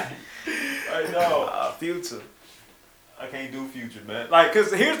 I know. Future. I can't do Future, man. Like,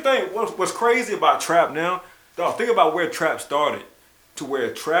 cause here's the thing. What's crazy about trap now? Dog, think about where trap started, to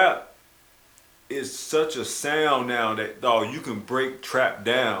where trap is such a sound now that dog you can break trap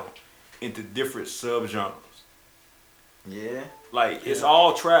down into different subgenres. Yeah. Like it's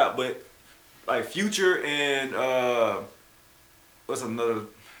all trap, but like Future and what's another?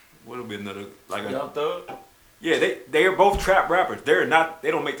 What'll be another like Young Thug. Yeah, they are both trap rappers. They're not.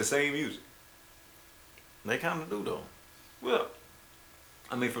 They don't make the same music. They kind of do though. Well,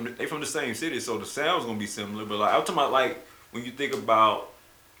 I mean, they from the same city, so the sound's gonna be similar. But like I'm talking about, like when you think about,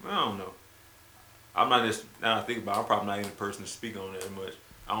 I don't know. I'm not just now. I think about, I'm probably not even the person to speak on that much.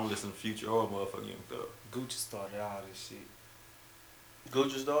 I don't listen to Future or motherfucking Young Thug. Gucci started all this shit.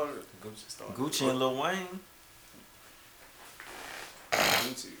 Gucci started. Gucci started. Gucci and Lil Wayne.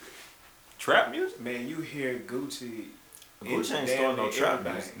 Gucci. Trap music? Man, you hear Gucci. Gucci ain't damn starting no near trap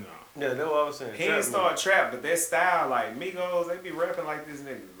everything. music. No. Yeah, that's what I was saying. He ain't start trap, but that style, like Migos, they be rapping like this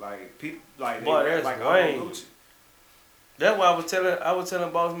nigga. Like people, like they Boy, rap that's like Wayne. old Gucci. That's why I was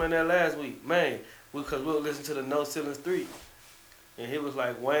telling Bossman that last week, man, because we were listening to the No Ceilings 3, and he was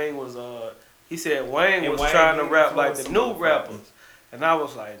like Wayne was he said Wayne And was Wayne trying to been rap like the influencing new motherfuckers. rappers, and I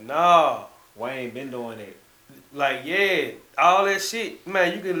was like, nah, Wayne been doing it. like yeah, all that shit,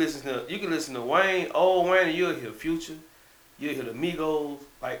 man. You can listen to Wayne, old Wayne, and you'll hear Future, you'll hear the Migos,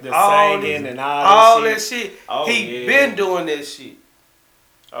 like The all singing this, and all that that shit. Oh, He yeah. been doing that shit.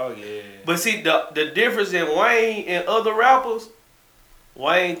 Oh yeah. But see, the difference in Wayne and other rappers,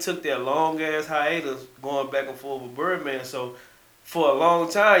 Wayne took that long ass hiatus going back and forth with Birdman. So for a long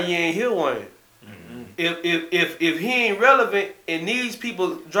time, you ain't hear Wayne. Mm-hmm. If he ain't relevant and these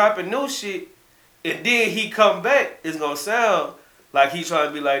people dropping new shit, and then he come back, it's gonna sound like he trying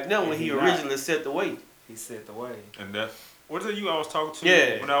to be like them when And he he not. originally set the weight. He set the way. And that what is it you I was talking to?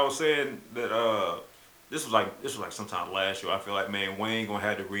 Yeah. When I was saying that this was like sometime last year. I feel like, man, Wayne gonna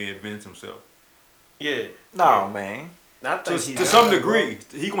have to reinvent himself. Yeah. No, man. I To think some degree,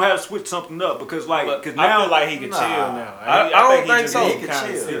 he gonna have to switch something up because But cause I now feel like he can Nah. chill now. I don't think just so. need He to can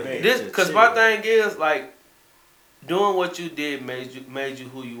kinda chill. sit back. This Just because chill. my thing is like doing what you did made you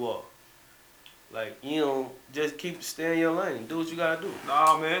who you are. Like you know, just stay in your lane. Do what you gotta do.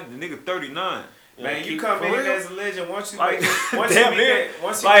 nah, man, the nigga 39. Man, you keep- come for in real. as a legend once you Like, make it. Once damn you near. make that,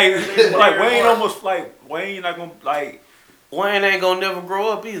 once you Like, make that like legendary Wayne mark, almost like Wayne not gonna like Wayne ain't gonna never grow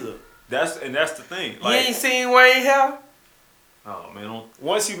up either. that's the thing. You Like, ain't seen Wayne hair? oh man, don't,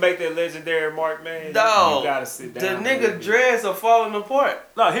 once you make that legendary mark, man, Dog, you gotta sit The down. a little nigga bit. dreads are falling apart.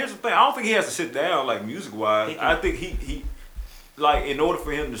 no. Here's the thing. I don't think he has to sit down like music wise. He can- I think he like in order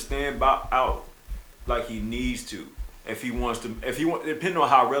for him to stand out like he needs to. If he wants, depending on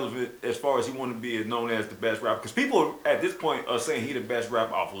how relevant, as far as he want to be known as the best rapper, because people at this point are saying he the best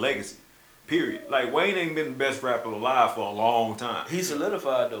rapper off legacy, period. Like Wayne ain't been the best rapper alive for a long time. He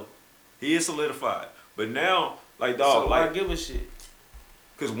solidified though. He is solidified, but now, like dog, So like I give a shit.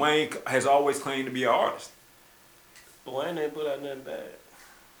 because Wayne has always claimed to be an artist. But Wayne ain't put out nothing bad.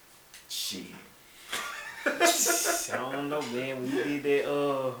 Shit. I don't know, man. When you did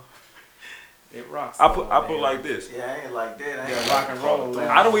that rock. I put like this. Yeah, I ain't like that. I Yeah, ain't rock and roll.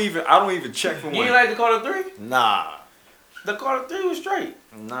 Carter I don't even check for You Wayne. ain't like the Carter 3? III. Nah. The Carter 3 was straight.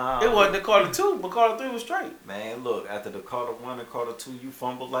 Nah. It wasn't the Carter 2, but Carter 3 was straight. Man, look, after the Carter 1 and Carter 2, you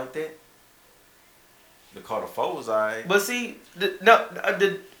fumbled like that. The Carter 4 was alright. But see,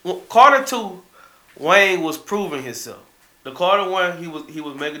 the Carter 2, Wayne was proving himself. The Carter 1, he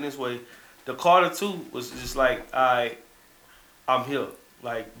was making his way. The Carter 2 was just like, I'm here.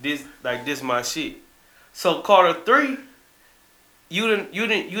 Like this my shit. So Carter 3, you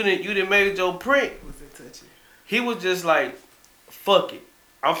didn't make your print. He was just like, fuck it.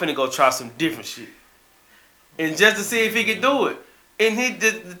 I'm finna go try some different shit. And just to see if he could do it. And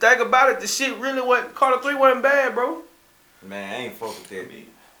the thing about it, the shit really wasn't, Carter 3 wasn't bad, bro. Man, I ain't fuck with that.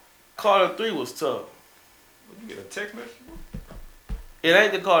 Carter 3 was tough. You get a text message? It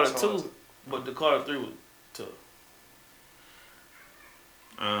ain't the Carter 2, but the Carter 3 was tough.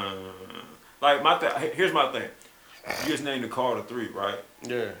 Like here's my thing. You just named the Carter 3, right?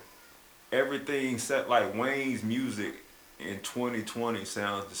 Yeah. Everything set like Wayne's music in 2020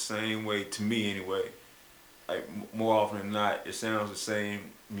 sounds the same way to me anyway. Like more often than not, it sounds the same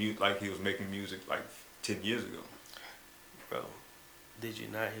like he was making music like 10 years ago. Bro, did you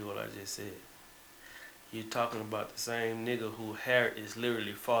not hear what I just said? you're talking about the same nigga who hair is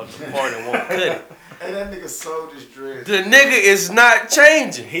literally falling apart and won't cut it. And that nigga sold his dreads. The nigga is not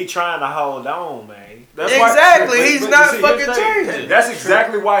changing. He trying to hold on, man. Exactly, he's not here's fucking the thing. changing. That's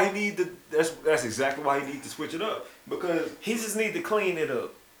exactly why he need to. That's exactly why he need to switch it up because He just need to clean it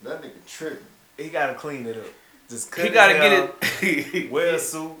up. That nigga tripping. He gotta clean it up. Just cut He gotta his hair, get it. wear a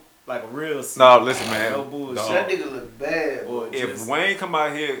suit like a real suit. no, listen, man. No bullshit. Dog. That nigga look bad. Or If just- Wayne come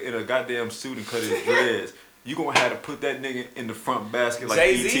out here in a goddamn suit and cut his dreads, you gonna have to put that nigga in the front basket like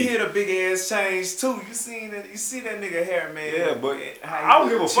Jay-Z E.T. hit a big ass change too. You seen that? You see that nigga hair, man? Yeah, but How he I don't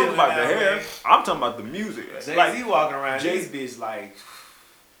give a fuck chilling about the out, hair. man. I'm talking about the music. Jay-Z Like, walking around Jay- this bitch like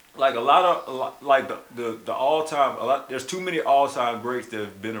like like the all time. There's too many all time greats that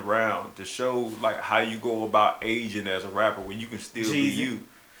have been around to show like how you go about aging as a rapper when you can still be Jeezy. you.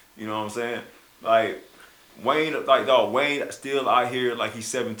 You know what I'm saying? Like Wayne, like dog, Wayne still out here like he's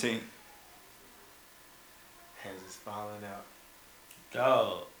 17. has his falling out.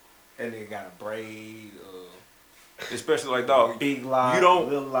 Dog. That nigga got a braid, Especially like dog. big lock, You don't-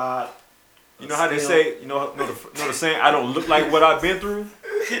 little lock. You know how they say, you know the saying, I don't look like what I've been through?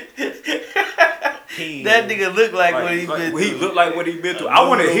 That nigga look like what he been he through. look like what he been through. I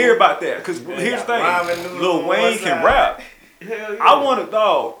want to hear about that because here's the Ramen thing, noodle Lil on Wayne one can side. rap. Hell yeah. I want to,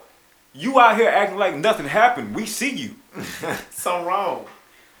 dog. You out here acting like nothing happened. We see you, Something wrong.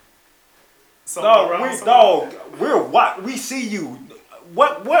 dog. We're what we see you.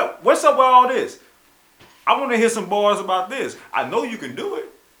 What's up with all this? I want to hear some bars about this. I know you can do it.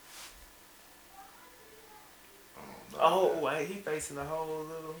 Oh, wait, he facing the whole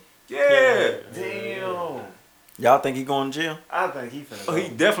little. Yeah. Damn. Y'all think he going to jail? I think he finna go. Oh, he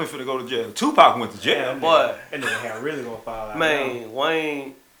definitely finna go to jail. Tupac went to jail. Damn, boy. That nigga hair really gonna fall out. Man,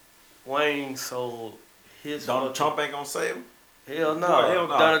 Wayne sold his Donald fucking- Trump ain't gonna save him? Hell no. Boy, hell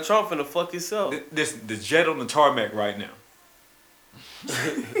no. Donald Trump finna fuck himself. The jet on the tarmac right now.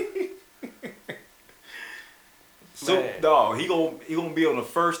 So Man. dog, he gonna be on the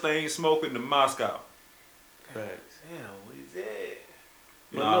first thing smoking to Moscow. Facts. Damn, what is that?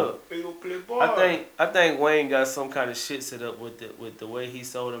 But Nah. look, He gonna play ball. I think Wayne got some kind of shit set up with the way he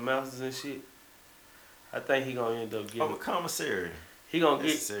sold the masters and shit. I think he gonna end up Oh, getting. the commissary. He gonna get,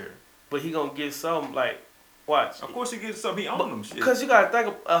 Necessary. but he gonna get some like. Watch. Of course he gets something. He own them shit. Because you gotta think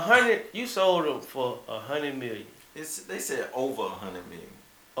of 100. You sold them for 100 million They said over 100 million.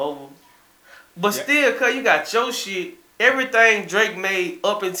 over. But Yeah. still, cause you got your shit. Everything Drake made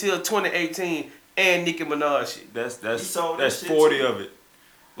up until 2018 and Nicki Minaj shit. That's He sold that that's shit 40 too. of it.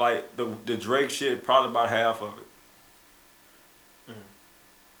 Like the Drake shit, probably about half of it.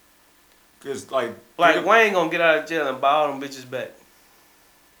 Cause Like think Wayne gonna get out of jail and buy all them bitches back.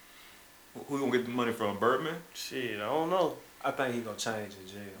 of- who gonna get the money from? Birdman? Shit, I don't know. I think he gonna change in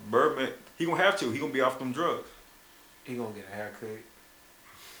jail. Birdman, he gonna have to. He gonna be off them drugs. He gonna get a haircut.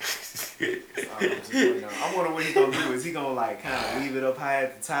 I wonder what he gonna do. Is he gonna like kind of leave it up high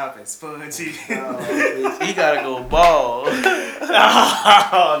at the top and sponge it? He gotta go bald.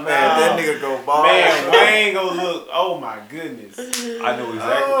 Oh Man, that nigga go bald. Man, Wayne gonna look. Oh my goodness. I know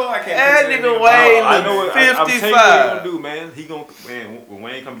exactly. Oh, I can't. That picture n55. that Wayne I look know what I'm telling you 55. what he gonna do, man. He gonna when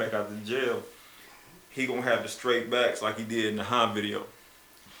Wayne come back out of jail, he gonna have the straight backs like he did in the Han video.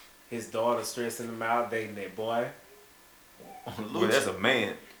 His daughter stressing him out, dating that boy. Well, that's a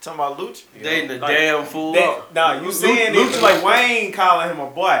man. Talking about Lucha? They the Like, damn fool. Nah, you saying Luke's it like- like Wayne calling him a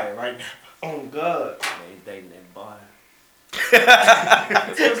boy right now. Oh God. They dating that boy.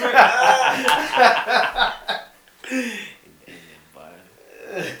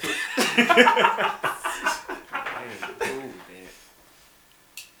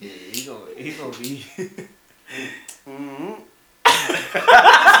 Yeah, he gonna be. Mm-hmm.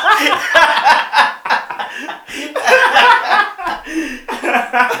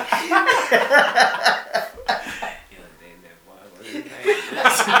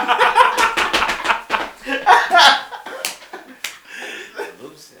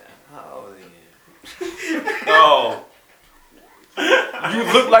 Oh, you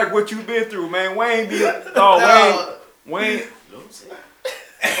look like what you've been through, man. Wayne be Wayne.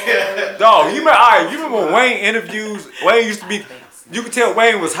 Dog, you remember? Alright, you remember when Wayne interviews? Wayne used to be. You could tell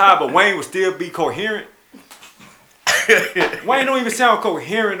Wayne was high, but Wayne would still be coherent. Wayne don't even sound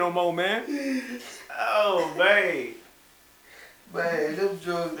coherent no more, man. Oh man. Man, them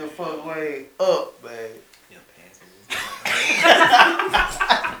drugs that fuck Wayne up, man.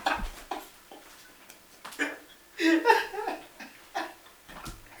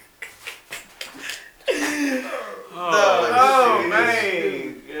 Oh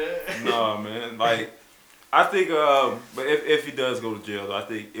man. No, man. Like, I think, but if he does go to jail, I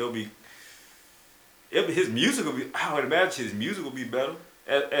think it'll be His music will be. I would imagine his music will be better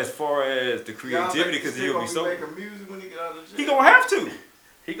as far as the creativity, because he'll be so. making music when he get out of jail. He gonna have to.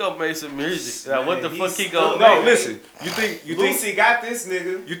 He gonna make some music. Like, what the Man, fuck he he's gonna stuck, No, make? listen. You think Lucy got this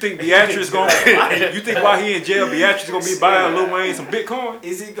nigga. you think Beatrice gonna? You think while he in jail, Beatrice gonna be buying Lil Wayne some Bitcoin?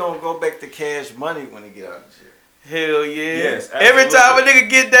 Is he gonna go back to Cash Money when he get out of jail? Hell yeah. Yes, Every time a absolutely. nigga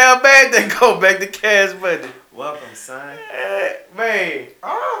get down bad, they go back to Cash Money. Welcome, son. Man. Had to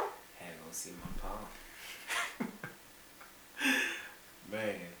go see my palm.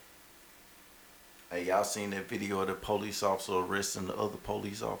 Man. Hey, y'all seen that video of the police officer arresting the other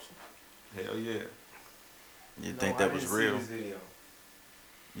police officer? Hell yeah. You think that was real? This video.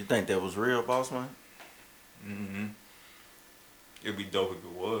 You think that was real, Bossman? Mm-hmm. It'd be dope if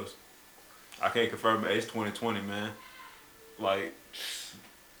it was. I can't confirm it. It's 2020, man. Like,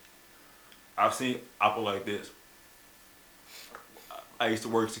 I've seen Apple like this. I used to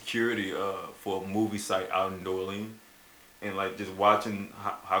work security for a movie site out in New Orleans, and like just watching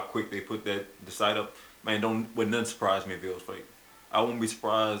how quick they put the site up. Man, wouldn't nothing surprise me if it was fake. I wouldn't be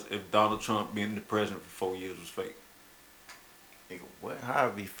surprised if Donald Trump being the president for 4 years was fake. Nigga, what? How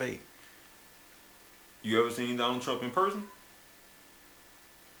it be fake? You ever seen Donald Trump in person?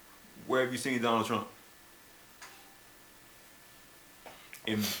 Where have you seen Donald Trump?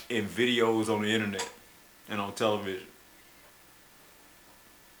 In videos on the internet and on television.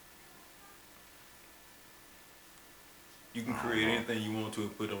 You can create anything you want to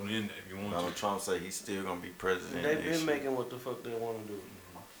and put it on the internet if you want Donald to. Trump say he's still gonna be president. They've next been year. making what the fuck they want to do.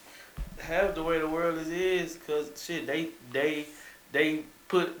 Half the way the world is cause shit they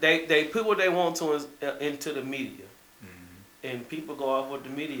put what they want to into the media, and people go off what the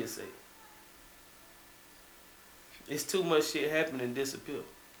media say. It's too much shit happening and disappear.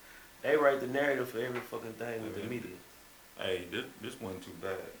 They write the narrative for every fucking thing with the media. Hey, this wasn't too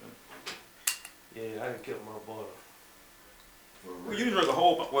bad. Yeah, I done killed my bottle. Well, you drink a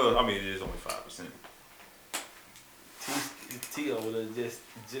whole. Well, I mean, it is only 5%. T over there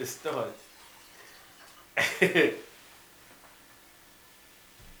just started. I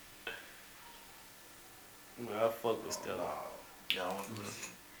fuck with Stella. Y'all want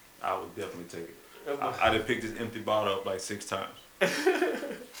I would definitely take it. I done picked this empty bottle up like 6 times. Let's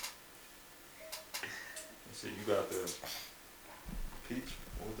see, you got the peach.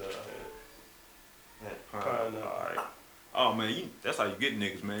 What was that I had? Pineapple. All right. Oh man, that's how you get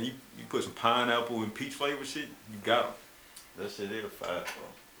niggas, man. You put some pineapple and peach flavor shit, you got them. that shit is fire,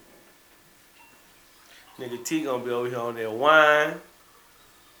 bro. Nigga T gonna be over here on that wine.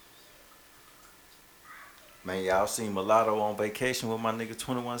 Man, y'all seen Mulatto on vacation with my nigga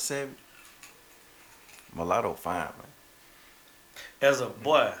 21 Savage? Mulatto fine, man. As a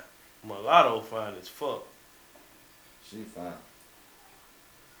boy, mulatto fine as fuck. She fine.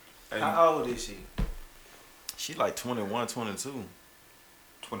 Hey, How old is she? She like 21, 22.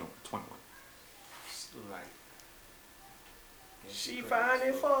 21. She look like. Yeah, She pretty fine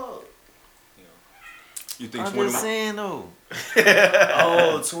as fuck. You know. You think I'm 21? just saying though.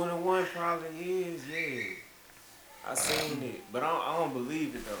 Oh, 21 probably is, yeah. I seen it, but I don't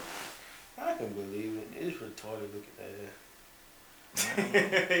believe it though. I can believe it. It's retarded looking at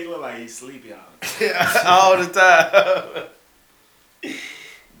He look like he's sleepy all the time. that. All the time.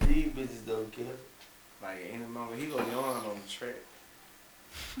 These bitches don't care. Like any moment he gonna yawn on the track.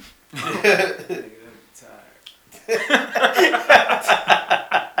 Nigga, tired.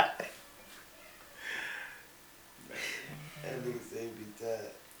 That nigga say be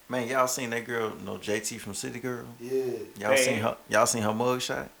tired. Man, y'all seen that girl, JT from City Girl? Yeah. Y'all seen her? Y'all seen her mug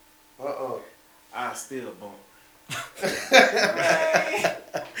shot? I still bump.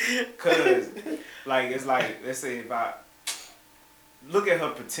 Cause like it's like, let's say if I look at her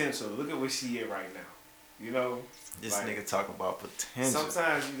potential, look at where she at right now. You know? This Like, nigga talking about potential.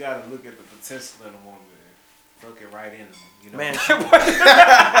 sometimes you gotta look at the potential in a woman and look it right in them. You know? Man,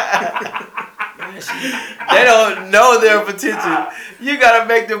 They don't know their potential. You gotta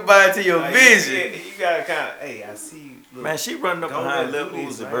make them buy into your Like, vision. You gotta kind of, hey, I see you. Look, man, she running up go behind there, Lil do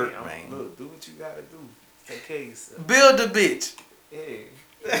this, Uzi man. Vert, man. Look, do what you gotta do. Take care of yourself. Build the bitch. Yeah.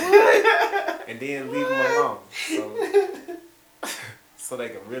 And then leave them alone. So they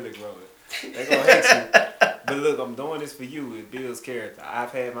can really grow it. They're gonna hate you. But look, I'm doing this for you. It builds character.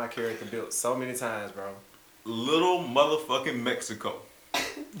 I've had my character built so many times, bro. Little motherfucking Mexico.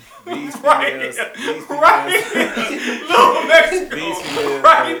 These females, Right. these females, Little Mexico. these females,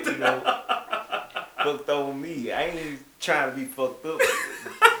 Right. you know, fucked over me. I ain't even trying to be fucked up.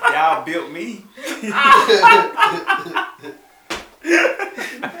 Y'all built me.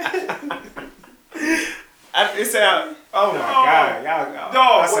 It sound Oh my God, y'all.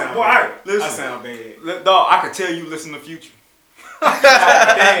 Dog, I sound boy, bad. listen. I sound bad. Dog, I could tell you listen to Future.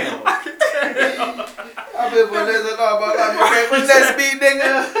 Damn. I've been putting this all about life. Okay, what's that speed, nigga?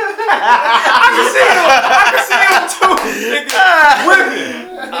 I can see him too, nigga. Women.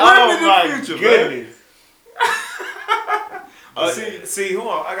 Oh Women my in the future, goodness.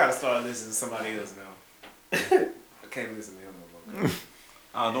 man. I gotta start listening to somebody else now. I can't listen to him no more.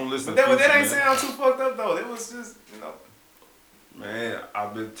 Don't listen But to Future, that ain't man. sound too fucked up though. It was just, Man,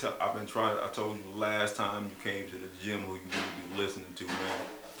 I've been trying. I told you last time you came to the gym who you need to be listening to, man.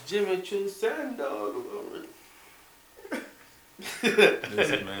 Jimmy Choo Sando.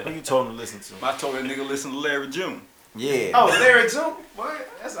 Listen, man. Who you told him to listen to? I told that nigga listen to Larry June. Yeah. Oh, Larry June? Boy,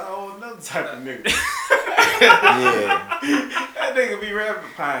 that's a whole nother type of nigga. Yeah. That nigga be rapping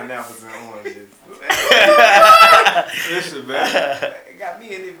pineapples and oranges. Listen, man. It got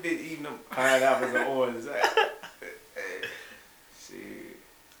me in this bitch eating them pineapples and oranges. Shit.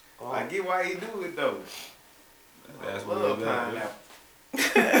 I get why he do it though. That's I what love it is, man. pineapple.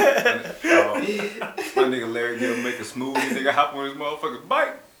 My nigga Larry get him make a smoothie. Nigga hop on his motherfucking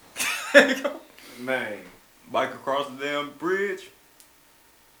bike. Man. Bike across the damn bridge.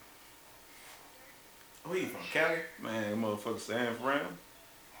 Who you from, Cali? Man, motherfucker San Fran.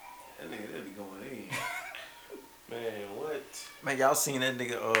 That nigga, they be going in. Man, what? Man, y'all seen that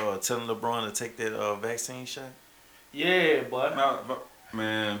nigga telling LeBron to take that vaccine shot? Yeah, boy.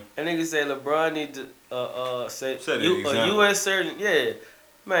 Man. That nigga said LeBron need to Set an a example. U.S. surgeon. Yeah,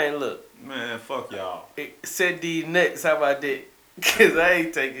 man, look, Man, fuck y'all. set these next. How about that? Cause I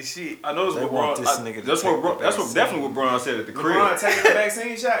ain't taking shit. I know They this want what this Bron. nigga to That's take what. the That's what. vaccine. Definitely what Bron said at the crib. LeBron taking the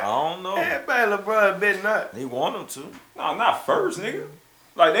vaccine I shot? don't know. Yeah, man, LeBron better not. They want him to. No, not first, nigga.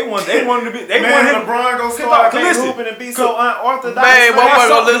 Like they wanted to be. They Man, want him. LeBron gonna start listen. hooping and be so unorthodox. Man, man. motherfucker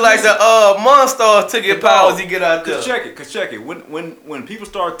gonna look like the monster took your powers he get out there. Cause check it. When people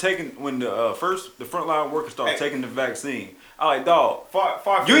start taking, when the frontline workers start taking the vaccine, I like, dog.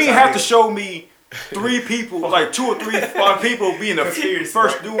 Far You ain't have to show me 3 people, like 2 or 3 people being the Conspiracy,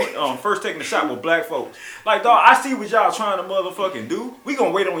 first right? first taking the shot with black folks. Like, dog, I see what y'all trying to motherfucking do. We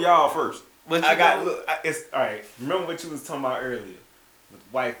gonna wait on y'all first. But I you got know- look. It's all right. Remember what you was talking about earlier with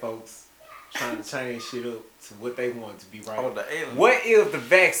white folks trying to change shit up to what they want to be right. Oh, the alien. What if the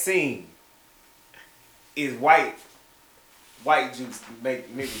vaccine is white juice to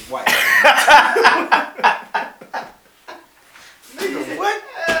make niggas white? Nigga, what?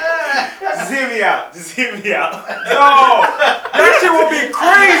 Just hear me out. Yo, that shit would be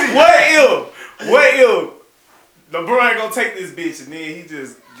crazy. What if LeBron gonna take this bitch and then he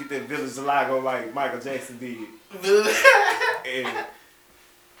just get that Village Lago like Michael Jackson did? And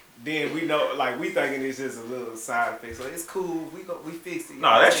then we know, like, we thinking it's just a little side effect, so it's cool. We fix it.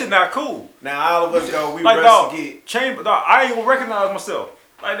 Nah, that shit not cool. Now all of us go, we Like, rush dog, to get. change. Dog, I ain't gonna recognize myself.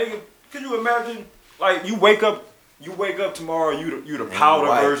 Like, nigga, could you imagine? Like, you wake up tomorrow, you the powder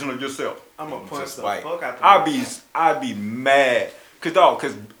white. version of yourself. I'm gonna punch just the white. fuck out the I'd be mad, cause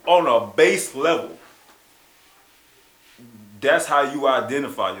on a base level, that's how you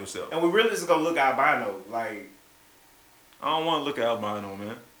identify yourself. And we really just gonna look albino. Like, I don't want to look at albino,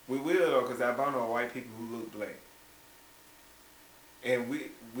 man. we will though, because albino are white people who look black. And we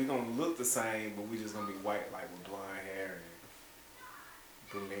gonna look the same, but we just gonna be white, like with blonde hair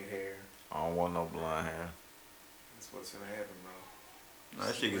and brunette hair. I don't want no blonde hair. That's what's gonna happen, bro. Nah,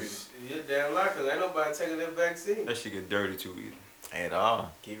 that shit get You're damn right, cause ain't nobody taking that vaccine. that shit get dirty too easy. At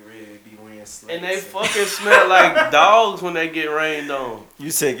all. Get ready to be wearing slacks. And they fucking smell like dogs when they get rained on.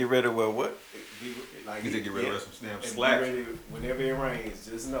 You said get rid of what? Like, You think get rid of some damn and be slacks? ready whenever it rains,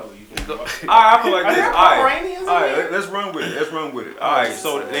 just know you can go. Alright, I feel like Are this. there Alright, Pomeranians in alright, here? let's run with it. Alright,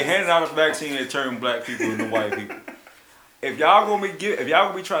 so they handed out a vaccine that turned black people into white people. If y'all gonna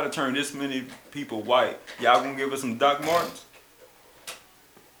be trying to turn this many people white, y'all gonna give us some Doc Martens?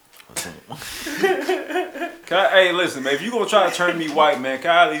 Hey, listen, man. If you gonna try to turn me white, man, can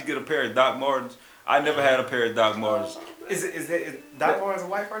I at least get a pair of Doc Martens? I never had a pair of Doc Martens. Is Doc Martens a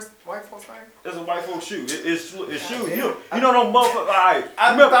white folks thing? It's a white folks shoe. It's shoes. You know them motherfuckers. Alright,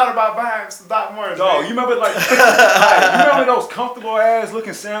 I never thought about buying some Doc Martens. dog, man. you remember like you remember those comfortable ass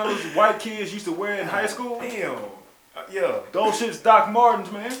looking sandals white kids used to wear in high school? Damn. Yeah. Those shits Doc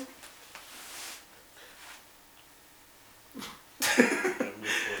Martens, man.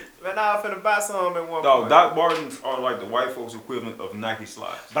 Man, I'm finna buy some at one Dog, point. Doc Martens are like the white folks equivalent of Nike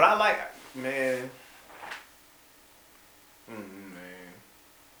slides. But I like, man. Man.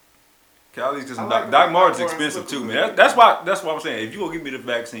 Cali's just I like Doc Martens Doc Martens expensive look too, good. man. That's why I'm saying if you gonna give me the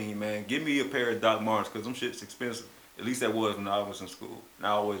vaccine, man, give me a pair of Doc Martens because them shit's expensive. At least that was when I was in school. And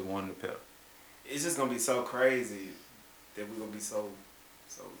I always wanted a pair. It's just gonna be so crazy that we're gonna be so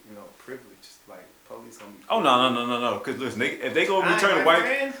privileged. Like police gonna be. Oh no. Cause listen, if they gonna return to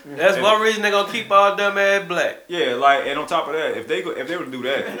white, That's one reason they gonna keep all dumb ass black. yeah, like, and on top of that, if they were to do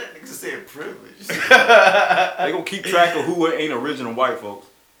that, Nigga said privilege. they gonna keep track of who ain't original white folks.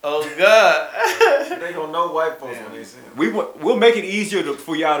 Oh God. They gonna know white folks when they see them. We'll make it easier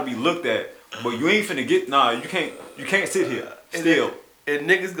for y'all to be looked at, but you ain't finna get you can't sit here still. And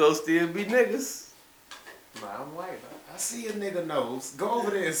niggas gonna still be niggas. Nah, I'm white. I see a nigga nose. Go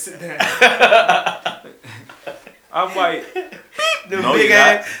over there and sit down. I'm white. Them No, big you're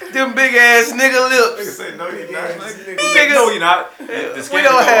ass, them big ass nigga Nigga lips. say no, you're not. Niggas, No, you're not. we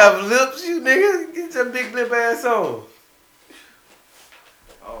don't have lips, you nigga. Get your big lip ass on.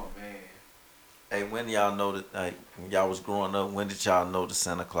 Oh man. Hey, when y'all know that, like, when y'all was growing up, when did y'all know that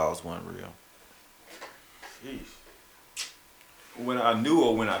Santa Claus wasn't real? When I knew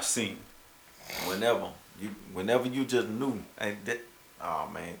or when I seen. Whenever you just knew. Oh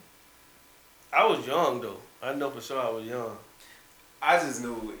man. I was young though. I know for sure I was young. I just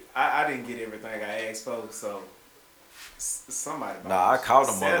knew I didn't get everything I asked for, so somebody. Nah, I caught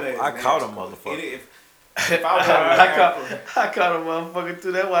a Santa is motherfucker. If I was I caught a motherfucker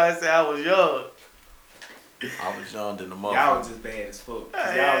too. That's why I said I was young. I was young than the motherfucker. y'all was just bad as fuck.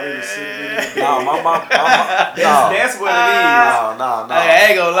 'Cause y'all really should've been. Nah, my mom. That's what it is. No. Hey, I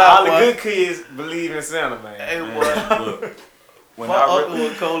ain't gonna lie, All the boy. good kids believe in Santa, man. Hey, Man, boy. look, when My I uncle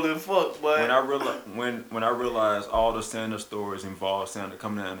was cold as fuck, boy. when I realized all the Santa stories involved Santa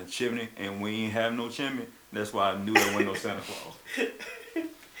coming down the chimney and we ain't have no chimney, that's why I knew there wasn't no Santa Claus.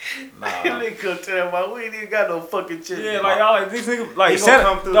 Nah. Nigga couldn't tell me we ain't even got no fucking chimney. Yeah, like y'all like these niggas like He gonna Santa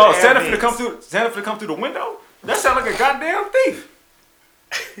come through no, the Santa air finna come through the window? That sound like a goddamn thief.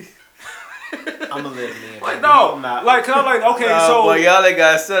 I'm gonna let him in. Like no, I'm not. like cause I'm like okay, Nah, so boy, y'all ain't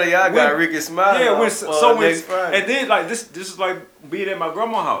got Santa. Y'all got when- Ricky Smiley. yeah, next Friday. and then like this is like being at my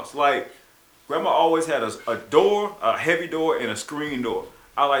grandma's house. Like grandma always had a door, a heavy door, and a screen door.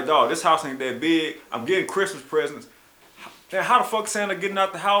 I like dog, this house ain't that big. I'm getting Christmas presents. Then how the fuck Santa getting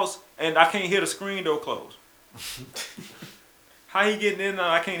out the house and I can't hear the screen door close? How he getting in and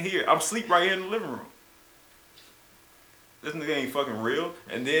I can't hear? I'm asleep right here in the living room. This nigga ain't fucking real.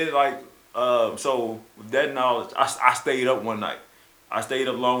 And then like, so with that knowledge, I stayed up one night. I stayed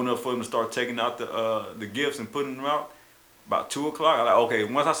up long enough for them to start taking out the gifts and putting them out. About 2 o'clock, I like, okay,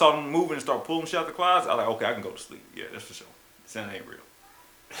 once I saw them moving and start pulling shit out the closet, I like, okay, I can go to sleep. Yeah, that's for sure. Santa ain't real.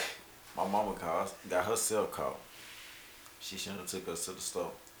 My mama got herself called. She shouldn't have took us to the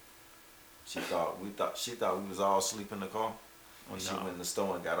store. She thought we was all asleep in the car. When she went in the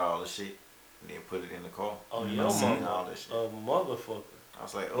store and got all the shit and then put it in the car. Oh, I your seen mama, all that shit. a motherfucker. I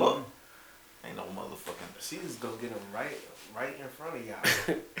was like, oh, ain't no motherfucking. She just go get him right in front of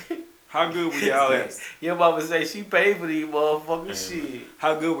y'all. How good were y'all at? Your mama say she paid for these motherfucking shit.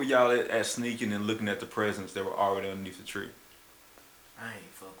 How good were y'all at sneaking and looking at the presents that were already underneath the tree? I ain't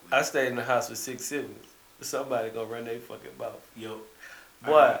fuck with I stayed in the house with 6 siblings. Somebody gonna run their fucking mouth. Yo.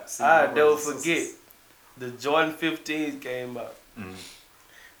 Boy, See I my never brothers and forget. sisters. The Jordan 15s came out. Mm.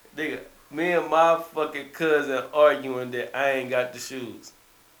 Nigga, me and my fucking cousin arguing that I ain't got the shoes.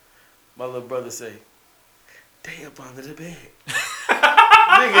 My little brother say, they up under the bed.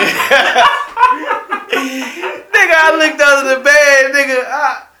 Nigga. Nigga, I looked under the bed, nigga.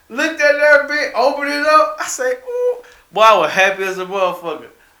 I looked at that bed, opened it up. I say, ooh. Boy, I was happy as a motherfucker.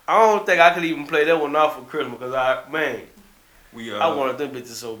 I don't think I could even play that one off for Christmas because I wanted them bitches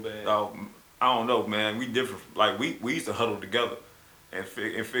so bad. I don't know, man. We different. Like we used to huddle together and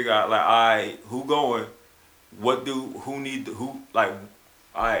figure out like, all right, who going?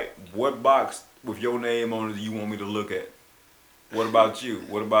 All right, what box with your name on it do you want me to look at? What about you?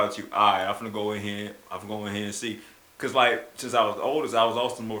 What about you? All right, I'm gonna go in here. And see. Cause like since I was the oldest, I was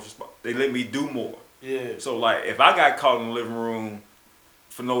also more responsible. They let me do more. Yeah. So like if I got caught in the living room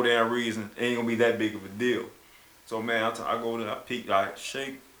for no damn reason, it ain't gonna be that big of a deal. So man, I go there, I peek, like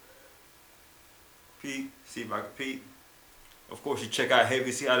shake, peek, see if I can peek. Of course, you check out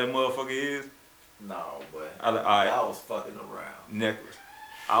heavy, see how that motherfucker is. No, boy. I was fucking around. necklace.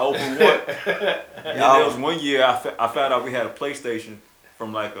 I opened one. And there was one year I found out we had a PlayStation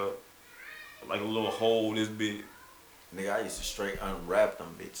from like a little hole this big. Nigga, I used to straight unwrap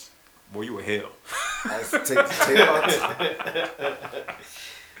them bitches. Boy, you a hell. I used to take the tail out.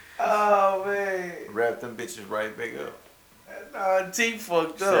 Oh, man. Wrap them bitches right back up. Nah, T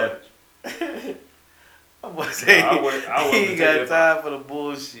fucked up. Savage. I'm about to say, I wouldn't he ain't take got that time for the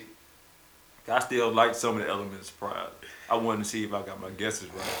bullshit. I still like some of the elements of surprise. I wanted to see if I got my guesses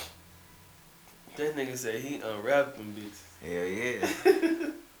right. That nigga said he unwrapped them bitches. Hell yeah.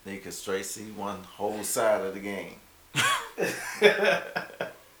 They could straight see one whole side of the game.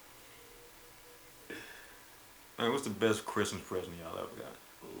 Man, what's the best Christmas present y'all ever got?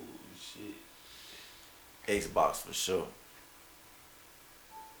 Oh shit. Xbox for sure.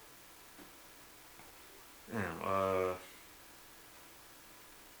 Damn,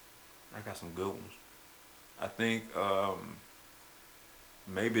 I got some good ones. I think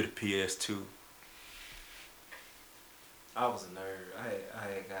maybe the PS2. I was a nerd. I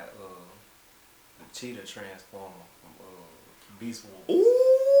had got the Cheetah Transformer from Beast Wars. Ooh.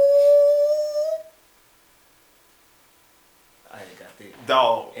 I had got that.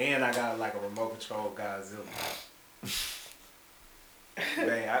 Dog. And I got like a remote control Godzilla.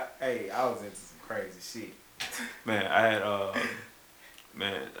 Man, I was into some crazy shit. Man, I had a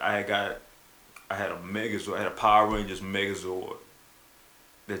Megazord. I had a Power Rangers Megazord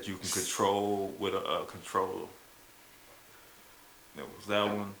that you can control with a controller. There was that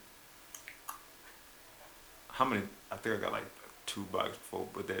one. How many? I think I got like 2 bikes before,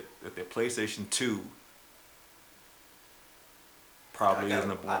 but that PlayStation 2 probably isn't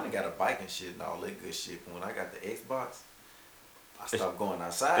a I done got a bike and shit and all that good shit. But when I got the Xbox, I stopped going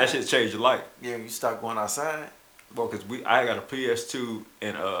outside. That shit changed your life. Yeah, you stop going outside. Well, cause I got a PS2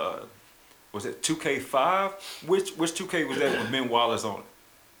 and was it 2K5? Which 2K was that with Ben Wallace on it?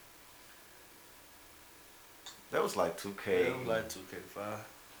 That was like 2K. Yeah, it was like 2K5.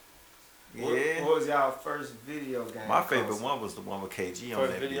 Yeah. What was y'all first video game? My favorite console? one was the one with KG on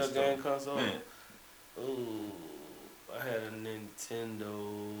First that video bitch, game though. console? Man, Ooh, I had a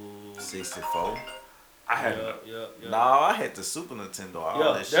Nintendo. 64. I had Yeah. No, I had the Super Nintendo. All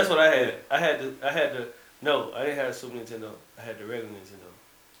Yeah, that shit. that's what I had. I had the. No, I didn't have a Super Nintendo. I had the regular Nintendo.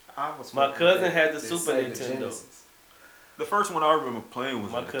 I was My fucking cousin with had the that Super Sega Nintendo. Genesis. the first one I remember playing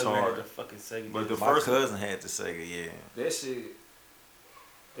was My a cousin had the Atari. fucking Sega. But the My first cousin had the Sega, yeah. That shit,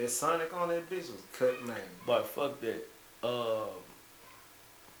 that Sonic on that bitch was cut, man. But fuck that. Nah,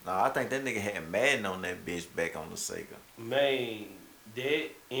 I think that nigga had Madden on that bitch back on the Sega. Man, that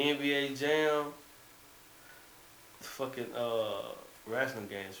NBA Jam, fucking wrestling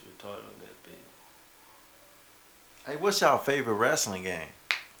games retarded on that bitch. Hey, what's y'all favorite wrestling game?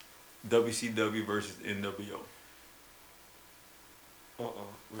 WCW versus NWO. That was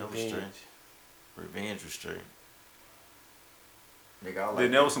Revenge. strange. Revenge was straight. Nigga, I like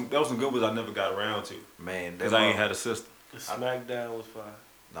Then there was some good ones I never got around to man, because that I ain't mother- had a system. The SmackDown was fire.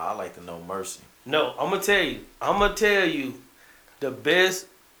 Nah, I like the No Mercy. No, I'm gonna tell you the best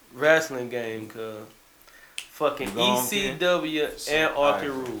wrestling game, cuz fucking You gone, ECW and Arcade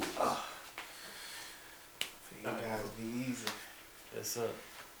Rules. You guys be easy. Yes, sir.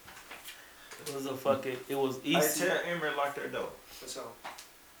 It was Emery lock their door. For sure.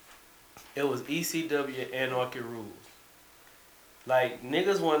 It was ECW and Arcade Rules. Like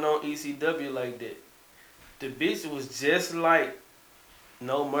niggas wasn't on ECW like that. The bitch was just like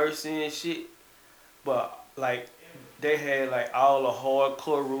No Mercy and shit, but like they had like all the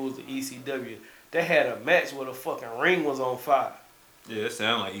hardcore rules of ECW. They had a match where the fucking ring was on fire. Yeah, it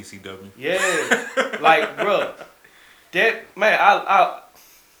sound like ECW. Yeah, like bro, that man,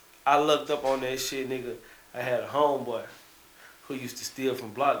 I looked up on that shit, nigga. I had a homeboy who used to steal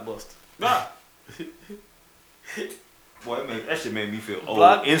from Blockbuster. Nah. Boy, that shit made me feel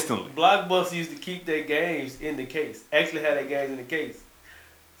old instantly. Blockbuster used to keep their games in the case. Actually had their games in the case.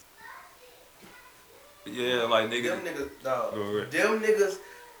 Yeah, like nigga. Them niggas, dog. Go ahead.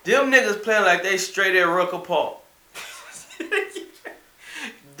 Them niggas playing like they straight at Rucker Park.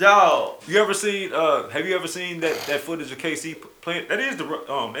 Dog. You ever seen? Have you ever seen that footage of KC playing? That is the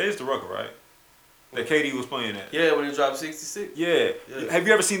Rucker, right? That KD was playing at. Yeah, when he dropped 66. Yeah. Yeah. Have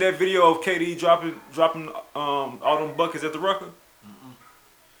you ever seen that video of KD dropping all them buckets at the Rucker?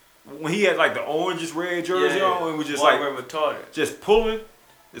 When he had like the orange red jersey on and was just like retarded. just pulling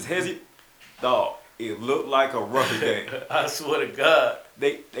his heavy dog. It looked like a Rucker game. I swear to God.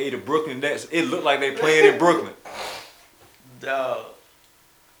 They the Brooklyn Nets. It looked like they playing in Brooklyn. Dog.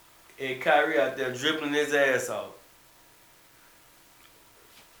 And Kyrie out there dribbling his ass off.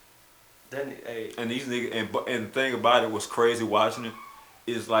 Hey. And these niggas, and the thing about it was crazy watching it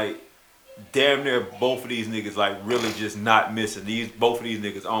is like damn near both of these niggas like really just not missing. Both of these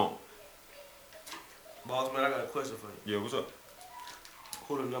niggas on. Bossman, I got a question for you. Yeah, what's up?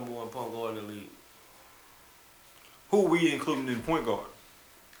 Who the number one point guard in the league? Who we including in point guard?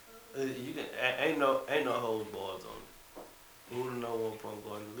 You can ain't no hold bars on it. Who the number one point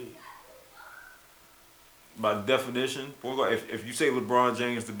guard in the league? By definition, point guard. If you say LeBron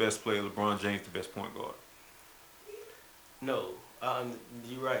James the best player, LeBron James the best point guard. No,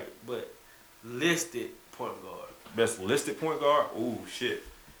 you're right, but listed point guard. Best listed point guard? Ooh, shit.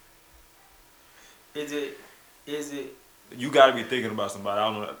 Is it You got to be thinking about somebody.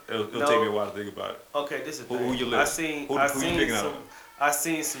 I don't know. It'll take me a while to think about it. Okay, this is the Who thing. you I live? seen Who you thinking of? I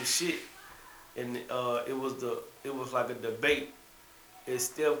seen some shit, and it was like a debate. Is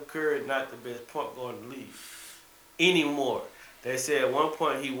Steph Curry not the best point guard in the league anymore? They said at one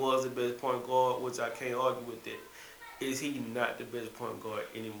point he was the best point guard, which I can't argue with that. Is he not the best point guard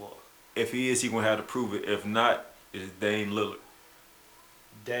anymore? If he is, he gonna have to prove it. If not, it's Dame Lillard.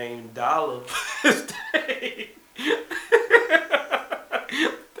 Dame Dollar.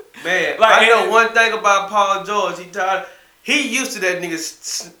 Man, Like, I know one thing about Paul George. He used to that nigga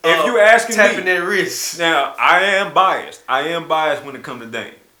If you asking tapping me, that wrist. now I am biased. I am biased when it comes to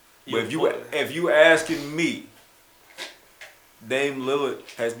Dame. But You if you asking me, Dame Lillard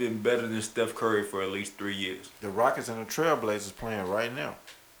has been better than Steph Curry for at least 3 years. The Rockets and the Trailblazers playing right now.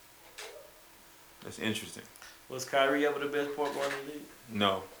 That's interesting. Was Kyrie ever the best point guard in the league?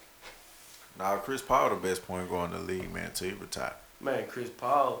 No. Nah, Chris Paul the best point guard in the league, man, till he retire. Man, Chris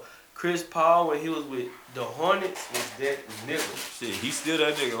Paul, when he was with the Hornets, was that nigga. Shit, he's still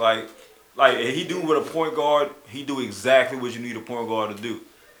that nigga. Like if he do with a point guard, he do exactly what you need a point guard to do.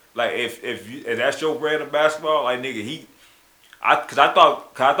 Like if that's your brand of basketball, like nigga, I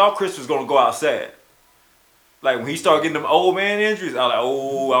thought Chris was gonna go outside. Like when he started getting them old man injuries, I was like,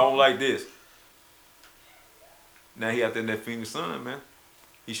 oh, I don't like this. Now he out there in that Phoenix Sun, man.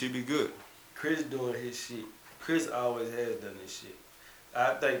 He should be good. Chris doing his shit. Chris always has done this shit.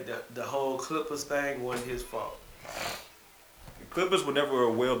 I think the whole Clippers thing wasn't his fault. The Clippers were never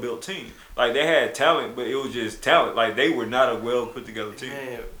a well-built team. Like they had talent, but it was just talent. Like they were not a well put together team.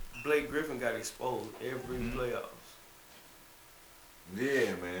 Man, Blake Griffin got exposed every playoffs.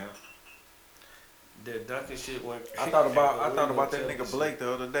 Yeah, man. That dunking shit went. I thought about that nigga Blake the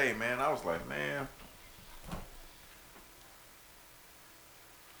other day, man. I was like, man,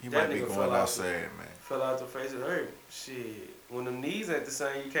 he That might be nigga going fell out outside, man. Fell out the face of the earth. Shit. When them knees ain't the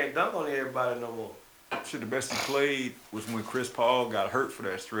same, you can't dunk on everybody no more. Shit, the best he played was when Chris Paul got hurt for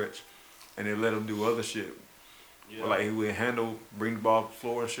that stretch, and they let him do other shit. Yeah. Like he would handle, bring the ball to the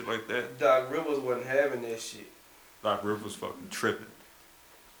floor and shit like that. Doc Rivers wasn't having that shit. Doc Rivers fucking tripping.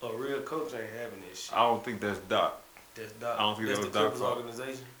 A real coach ain't having that shit. I don't think that's Doc. That's Doc. I don't think that's that was the Doc's Clippers fault.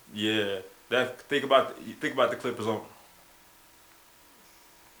 organization. Yeah, think about the Clippers on.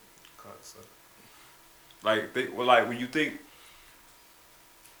 Like when you think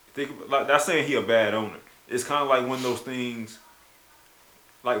like that's saying he a bad owner. It's kind of like one of those things.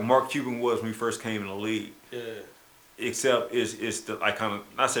 Like Mark Cuban was when he first came in the league. Yeah. Except it's the I kind of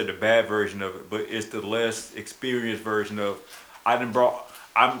not say the bad version of it, but it's the less experienced version of. I'm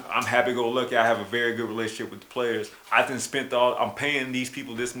happy go lucky. I have a very good relationship with the players. I'm paying these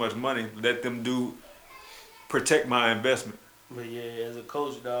people this much money. Let them protect my investment. But yeah, as a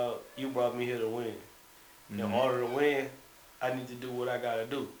coach, dog, you brought me here to win. In Mhm. order to win, I need to do what I gotta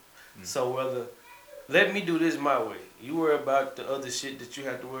do. So let me do this my way. You worry about the other shit that you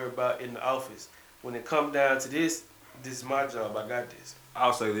have to worry about in the office. When it comes down to this is my job. I got this.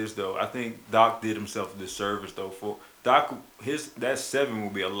 I'll say this though. I think Doc did himself a disservice though. For Doc, that 7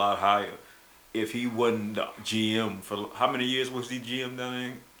 would be a lot higher if he wasn't the GM for how many years was he GM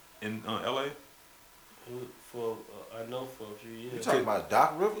down in LA? For I know for a few years. You talking about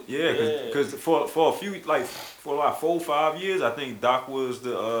Doc Rivers? Yeah, because for a few like 4 or 5 years, I think Doc was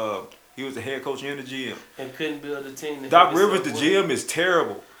he was the head coach and the GM. And couldn't build a team. Doc Rivers, the GM, is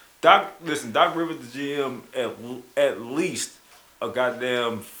terrible. Doc Rivers, the GM, at least a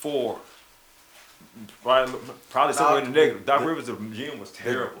goddamn 4. Probably somewhere in the negative. Doc Rivers, the GM, was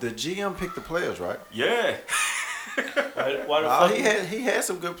terrible. The GM picked the players, right? Yeah. Why the fuck he had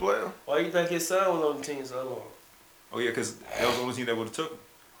some good players. Why you think his son was on the team so long? Oh yeah, because that was the only team that would have took him.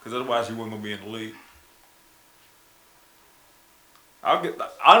 Because otherwise he wasn't gonna be in the league.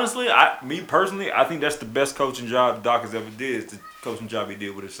 Honestly, me personally, I think that's the best coaching job Doc has ever did. Is the coaching job he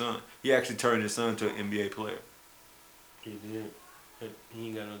did with his son. He actually turned his son to an NBA player. He did. He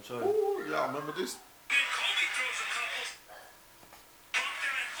ain't got no choice. Ooh, y'all remember this?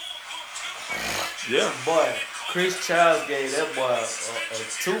 Yeah. Boy, Chris Childs gave that boy a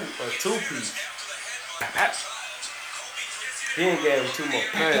two-piece. He ain't gave him 2 more.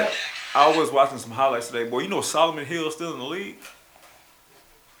 Man, I was watching some highlights today. Boy, you know Solomon Hill's still in the league?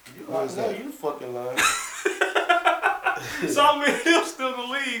 I know you fucking lying. Solomon Hill's still in the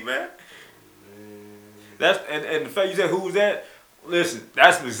league, man. That's and the fact you said who was that? Listen,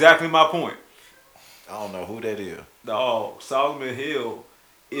 that's exactly my point. I don't know who that is. Dog, Solomon Hill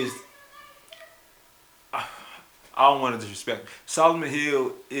is. I don't want to disrespect. Solomon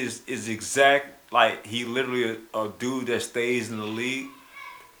Hill is exact like he literally a dude that stays in the league.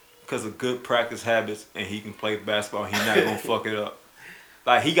 because of good practice habits and he can play basketball. He's not gonna fuck it up.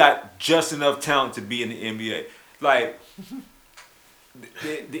 Like he got just enough talent to be in the NBA. Like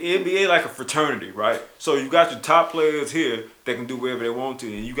the NBA like a fraternity, right? So you got your top players here that can do whatever they want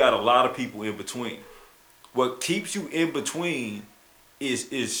to, and you got a lot of people in between. What keeps you in between is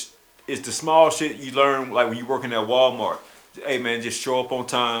the small shit you learn, like when you working at Walmart. Hey man, just show up on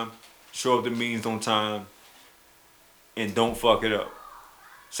time, show up to meetings on time, and don't fuck it up.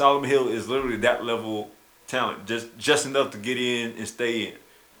 Solomon Hill is literally that level talent, just enough to get in and stay in.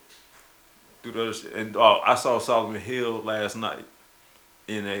 Do the other shit. And I saw Solomon Hill last night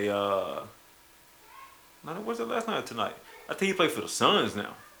in a no, was it last night or tonight? I think he played for the Suns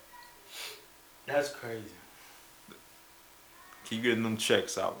now. That's crazy. Keep getting them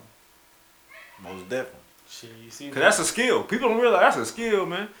checks out. Most definitely. Shit, you see? Cause that's a skill. People don't realize that's a skill,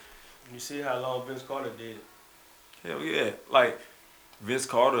 man. You see how long Vince Carter did it. Hell yeah. Like Vince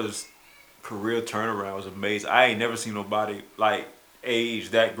Carter's career turnaround was amazing. I ain't never seen nobody like age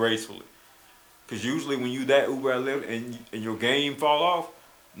that gracefully. Cause usually when you that uber athletic and your game fall off,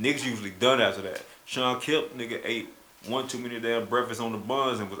 niggas usually done after that. Sean Kemp, nigga, ate one too many damn breakfasts on the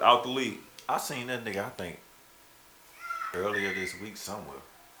buns and was out the league. I seen that nigga, I think, earlier this week somewhere.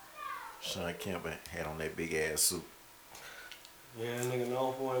 Shun Kemp had on that big ass suit. Yeah, that nigga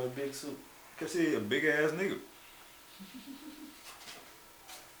known for wearing a big suit. Cause he a big ass nigga.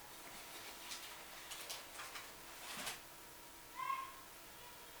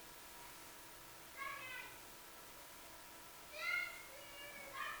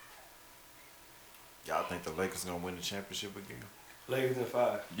 Y'all think the Lakers gonna win the championship again? Lakers in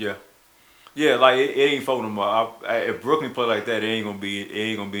 5. Yeah. Yeah, like it ain't four no more. If Brooklyn play like that, it ain't gonna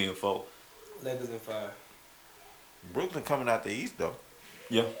be in four. Lakers in 5. Brooklyn coming out the East though.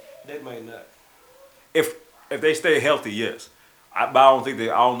 Yeah. They might not. If they stay healthy, yes. But I don't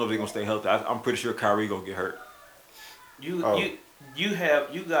know if they're gonna stay healthy. I'm pretty sure Kyrie gonna get hurt. You gotta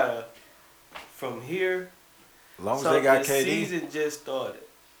from here. As long as they got the KD. season just started.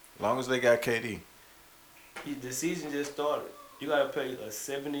 As long as they got KD. The season just started. You gotta play a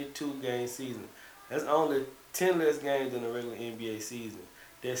 72-game season. That's only 10 less games than a regular NBA season.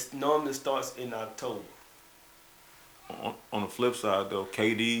 That normally starts in October. On the flip side, though,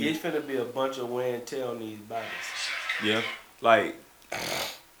 KD. It's finna be a bunch of wear and tear on these bodies. Yeah, like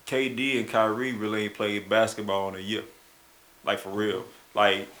KD and Kyrie really ain't played basketball in a year, like for real.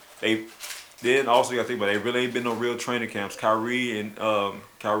 Like then also you gotta think about it, they really ain't been no real training camps. Kyrie and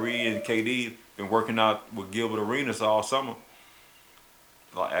KD been working out with Gilbert Arenas all summer,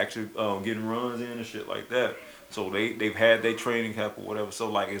 like actually getting runs in and shit like that. So they've had their training camp or whatever. So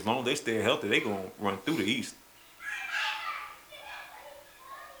like as long as they stay healthy, they gonna run through the East.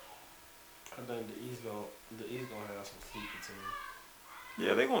 I think the East gonna have some sleepy teams.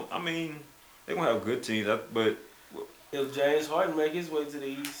 Yeah, they gonna have good teams. But If James Harden make his way to the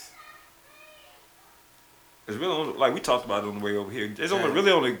East, it's really only, like we talked about it on the way over here. There's only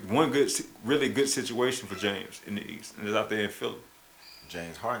one really good situation for James in the East, and it's out there in Philly.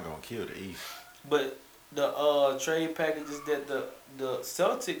 James Harden gonna kill the East. but the trade packages that the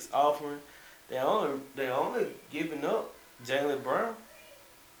Celtics offering, they only giving up Jaylen Brown.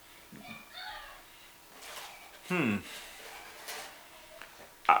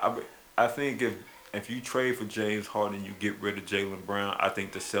 I think if you trade for James Harden, you get rid of Jaylen Brown. I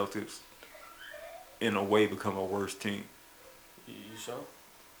think the Celtics, in a way, become a worse team. You sure?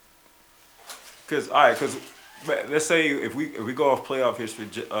 Cause let's say if we go off playoff history,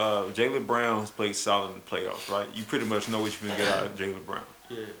 Jaylen Brown has played solid in the playoffs, right? You pretty much know what you're gonna get out of Jaylen Brown.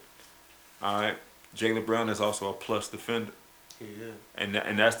 Yeah. All right. Jaylen Brown is also a plus defender. Yeah.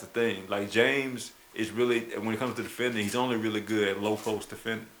 And that's the thing. Like James is really, when it comes to defending, he's only really good at low post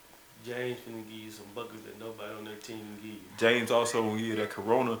defending. James finna give you some buckets that nobody on their team can give you. James also will give you that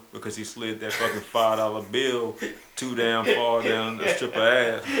Corona because he slid that fucking $5 bill too damn far down the strip of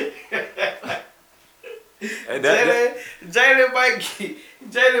ass. And Jaylen might give you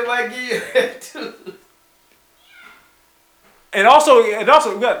that too. And also we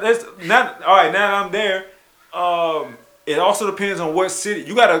got that's not all right. Now I'm there. It also depends on what city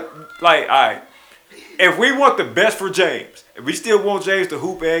you gotta like. All right, if we want the best for James, if we still want James to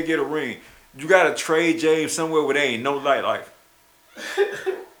hoop and get a ring, you gotta trade James somewhere where there ain't no nightlife.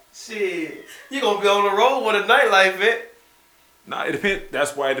 Shit, you gonna be on the road with a nightlife, man. Nah, it depends.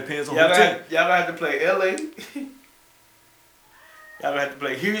 That's why it depends on Y'all who gonna, team. y'all gonna have to play LA. Y'all gonna have to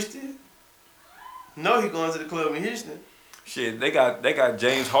play Houston. No, he going to the club in Houston. Shit, they got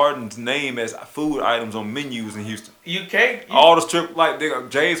James Harden's name as food items on menus in Houston. You can't. All the strip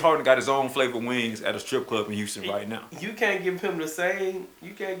James Harden got his own flavored wings at a strip club in Houston right now. You can't give him the same.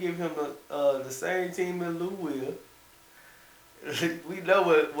 You can't give him the same team as Lou will. We know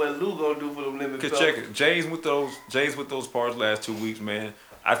what Lou gonna do for them lemon Cause peppers. check it, James with those parts last 2 weeks, man.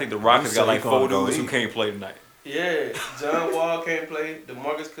 I think the Rockets got say like he gonna 4 go dudes who eat. can't play tonight. Yeah, John Wall can't play.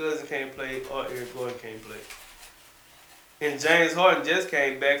 DeMarcus Cousins can't play. Or Eric Gordon can't play. And James Harden just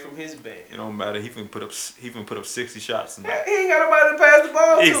came back from his ban. It don't matter. He can put up 60 shots He tonight. ain't got nobody to pass the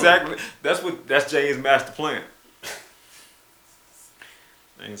ball to. Exactly. That's James' master plan.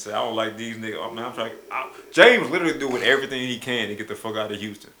 And say I don't like these niggas. I mean, I'm trying. James literally doing everything he can to get the fuck out of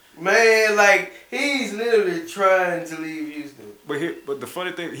Houston. Man, like he's literally trying to leave Houston. But the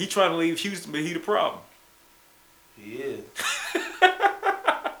funny thing, he trying to leave Houston, but he the problem. He is.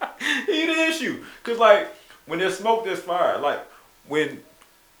 He the issue. Cause like when there's smoke, there's fire. Like when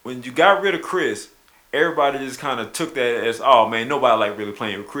you got rid of Chris, everybody just kind of took that as, oh man, nobody like really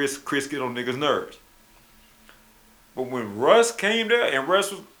playing with Chris. Chris get on niggas' nerves. But when Russ came there and Russ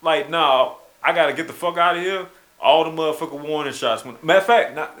was like, nah, I gotta get the fuck out of here. All the motherfucking warning shots. Matter of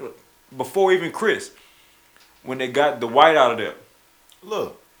fact, not before even Chris, when they got the Dwight out of there.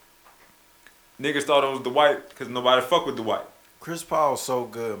 Look, Niggas thought it was Dwight because nobody fuck with Dwight. Chris Paul's so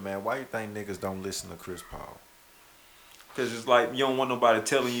good, man. Why you think niggas don't listen to Chris Paul? Because it's like you don't want nobody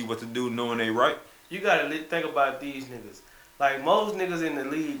telling you what to do knowing they right. You gotta think about these niggas. Like most niggas in the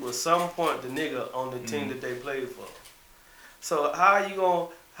league was some point the nigga on the team that they played for. So how you gonna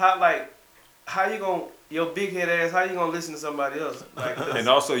your big head ass? How you gonna listen to somebody else? Like, And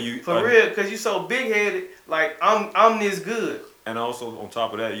also you for real, cause you so big headed. Like I'm this good. And also on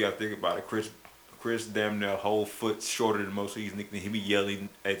top of that, you gotta think about it. Chris damn near a whole foot shorter than most of these niggas. He be yelling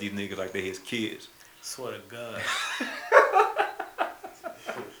at these niggas like they his kids. Swear to God.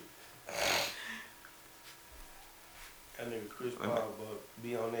 That nigga Chris Paul but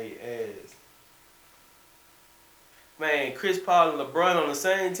be on their ass. Man, Chris Paul and LeBron on the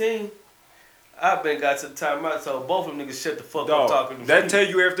same team. I been got to the timeout, so both of them niggas shut the fuck up talking to me. That tell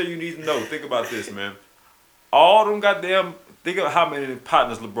you everything you need to know. Think about this, man. All them goddamn. Think of how many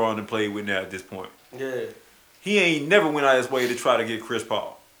partners LeBron done played with now at this point. Yeah. He ain't never went out his way to try to get Chris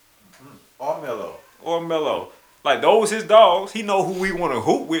Paul Or Melo. or Melo. Like those his dogs. He know who we want to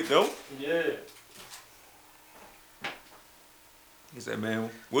hoop with though. Yeah. He said, man,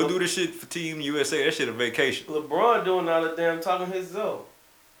 we'll do this shit for Team USA. That shit a vacation. LeBron doing all the damn talking his own.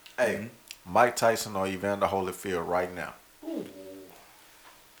 Hey, Mike Tyson or Evander Holyfield right now? Ooh.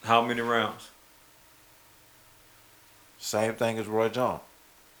 How many rounds? Same thing as Roy Jones.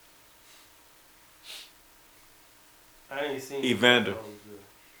 I ain't seen Evander.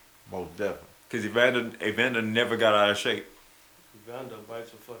 Most definitely. Because Evander never got out of shape. Evander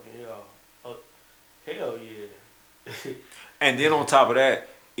bites your fucking ear off. Oh, hell yeah. And then on top of that,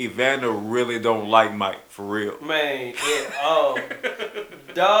 Evander really don't like Mike, for real. Man, yeah, oh,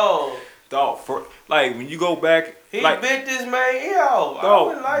 dog. Dog, for like when you go back, He like, bit this man ear off. I dog,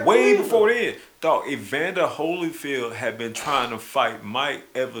 wouldn't like way him either. before then, dog, Evander Holyfield had been trying to fight Mike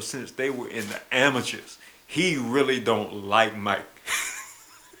ever since they were in the amateurs. He really don't like Mike.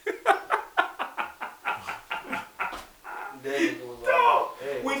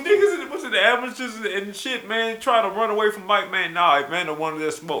 When niggas was in the amateurs and shit, man, trying to run away from Mike, man, nah, Evander wanted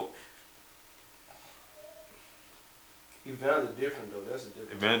that smoke. Evander different though. That's a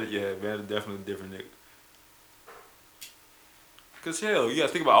different. Evander definitely a different nigga. Cause hell, you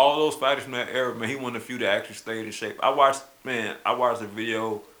gotta think about all those fighters from that era, man. He one of the few that actually stayed in shape. I watched a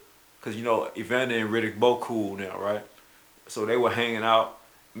video, cause you know Evander and Riddick both cool now, right? So they were hanging out,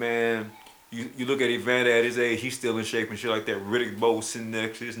 man. You look at Evander at his age, he's still in shape and shit like that. Riddick Bowe sitting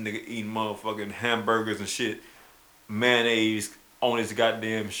next to this nigga eating motherfucking hamburgers and shit, mayonnaise on his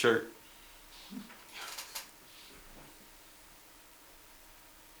goddamn shirt.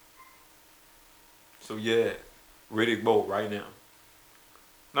 So yeah, Riddick Bowe right now.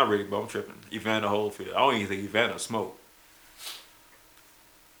 Not Riddick Bowe, I'm tripping. Evander Holyfield. I don't even think Evander smoked.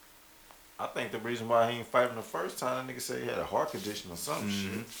 I think the reason why he ain't fighting the first time, that nigga said he had a heart condition or some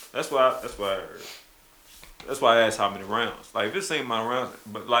shit. That's why I heard. That's why I asked how many rounds. Like, if this ain't my rounds,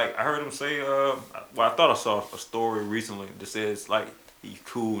 but like I heard him say, well, I thought I saw a story recently that says like he's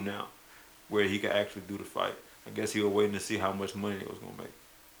cool now, where he can actually do the fight. I guess he was waiting to see how much money it was gonna make.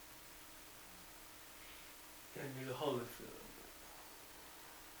 That nigga Holyfield.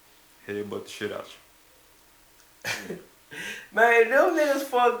 Hit it, but the shit out you. Man, them niggas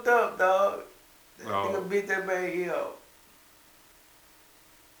fucked up, dog. That Oh. nigga beat that man ear off.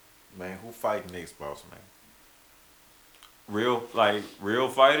 Man, who fighting next, boss man? real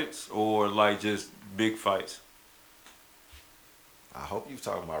fights or like just big fights? I hope you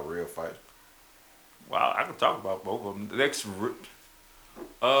talking about real fights. Well, I can talk about both of them.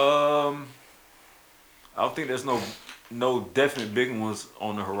 I don't think there's no definite big ones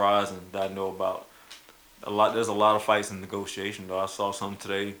on the horizon that I know about. There's a lot of fights in negotiation though. I saw something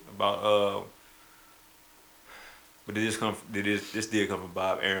today about but this did come from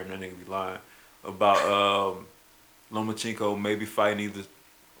Bob Aaron. That nigga be lying about Lomachenko maybe fighting either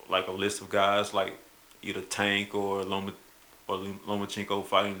like a list of guys like either Tank or Lomachenko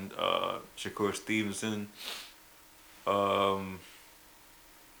fighting Shakur Stevenson.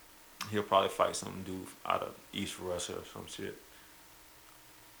 He'll probably fight some dude out of East Russia or some shit.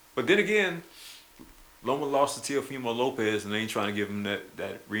 But then again, Loma lost to Teofimo Lopez and they ain't trying to give him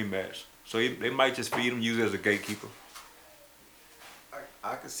that rematch. So they might just feed him, use it as a gatekeeper.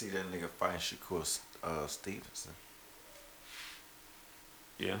 I could see that nigga fighting Shakur Stevenson.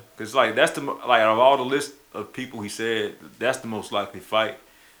 Yeah, cause like that's out of all the list of people he said that's the most likely fight.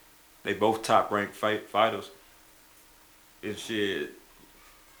 They both top ranked fighters. And shit,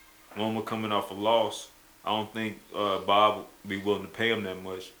 Loma coming off a loss, I don't think Bob would be willing to pay him that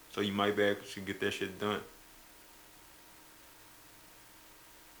much. So you might be able to get that shit done.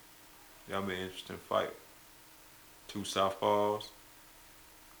 That'll be an interesting fight. Two southpaws.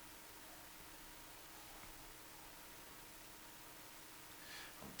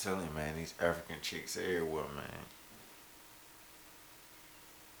 I'm telling you, man, these African chicks everywhere, man.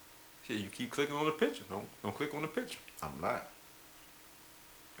 Shit, you keep clicking on the picture. Don't click on the picture. I'm not.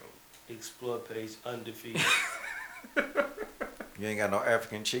 Explore page undefeated. You ain't got no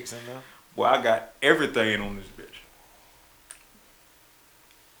African chicks in there? Boy, I got everything on this bitch.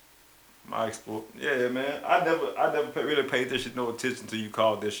 My explore. Yeah, man. I never really paid this shit no attention until you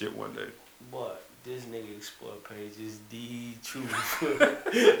called this shit one day. Boy, this nigga explore page is the truth.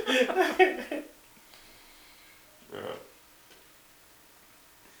 Yeah.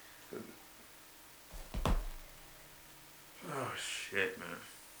 Oh shit, man.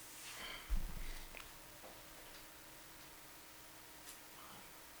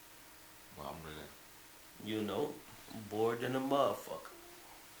 Well, I'm ready. You know, bored than a motherfucker.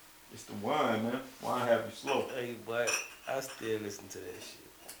 It's the wine, man. Wine have you slow. Hey, but I still listen to that shit.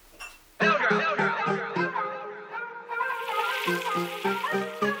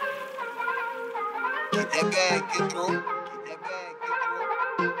 Get that bag, get through. Get that bag,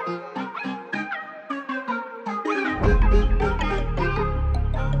 get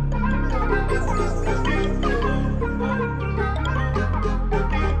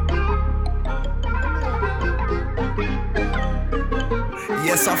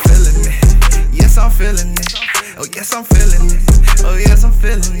Yes, I'm feeling it. Yes, I'm feeling it. Oh, yes, I'm feeling it. Oh, yes, I'm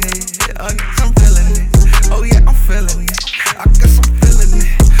feeling it. Oh, yes, I'm feeling it. Oh, yeah, I'm feeling it. I guess I'm feeling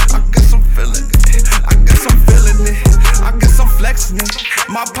it. I guess I'm feeling it. I guess I'm feeling it. I guess I'm flexing it.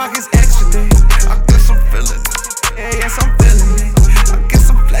 My pocket's extra big. I guess I'm feeling it. Yeah, yes, I'm feeling it. I guess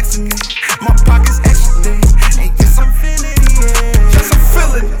I'm flexing it. My pocket's extra big. And yes, I'm feeling it. Yeah. Yes, I'm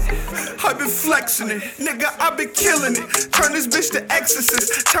feeling it. I've been flexing it. Nigga, I've been killing it. Turn this bitch to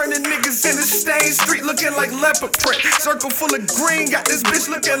exorcist. Turning niggas in the stain street looking like leopard print. Circle full of green, got this bitch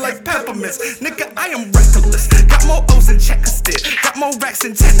looking like peppermints. Nigga, I am reckless. Got more O's than checkers did. Got more racks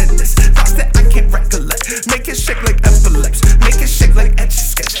than tenderness. Thoughts that I can't recollect. Make it shake like epilepsy. Make it shake like etch a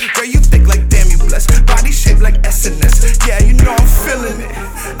sketch. Girl, you think like damn you blessed. Body shaped like SNS. Yeah, you know I'm feeling it.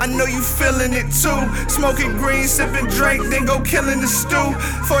 I know you feeling it too. Smoking green, sipping drink, then go killing the stew.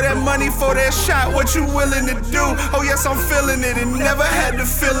 For that money, for that shot, what you willing to do? Oh yes, I'm feeling it and never had the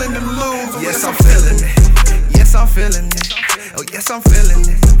feeling to lose. Yes, I'm feeling it. Yes, I'm feeling it. Oh yes, I'm feeling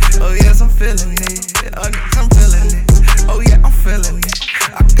it. Oh yes, I'm feeling it. Oh yes, I'm feeling it. Oh yeah, I'm feeling it.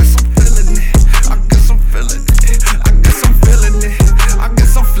 I guess I'm feeling it. I guess I'm feeling it. I guess I'm feeling it. I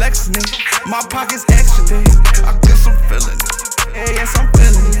guess I'm flexing it. My pocket's extra big. I guess I'm feeling it. Yeah, yes, I'm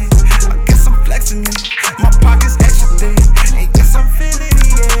feeling it. I guess I'm flexing it. My pocket's extra big. And yes, I'm feeling it.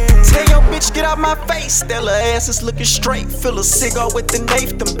 Yeah. Tell your bitch get out my face. Stella ass is looking straight. Fill a cigar with the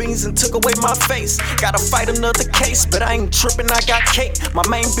knife. Them beans and took away my face. Gotta fight another case, but I ain't tripping. I got cake. My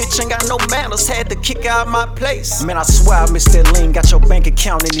main bitch ain't got no manners. Had to kick out my place. Man, I swear I miss that lean. Got your bank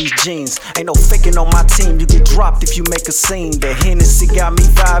account in these jeans. Ain't no faking on my team. You get dropped if you make a scene. That Hennessy got me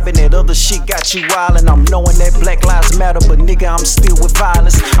vibing. That other shit got you wildin'. I'm knowing that Black Lives Matter, but nigga, I'm still with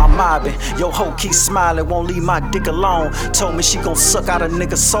violence. I'm mobbing. Yo hoe keep smiling. Won't leave my dick alone. Told me she gon' suck out a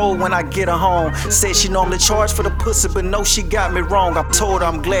nigga's soul when I get her home. Said she normally charge for the pussy, but no, she got me wrong. I told her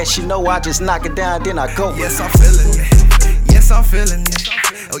I'm glad she know I just knock it down, then I go. Yes, I'm feeling it. Yes, I'm feeling it.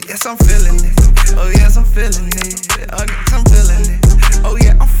 Oh, yes, I'm feeling it. Oh yes, I'm feeling it. I guess I'm feeling it. Oh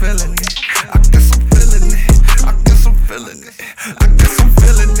yeah, I'm feeling it. I guess I'm feeling it. I guess I'm feeling it. I guess I'm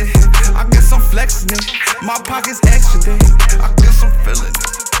feeling it. I guess I'm flexing it. My pocket's extra big. I guess I'm feeling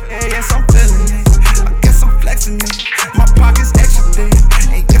it. Yeah, yes, I'm feeling it. I guess I'm flexing it. My pocket's extra big.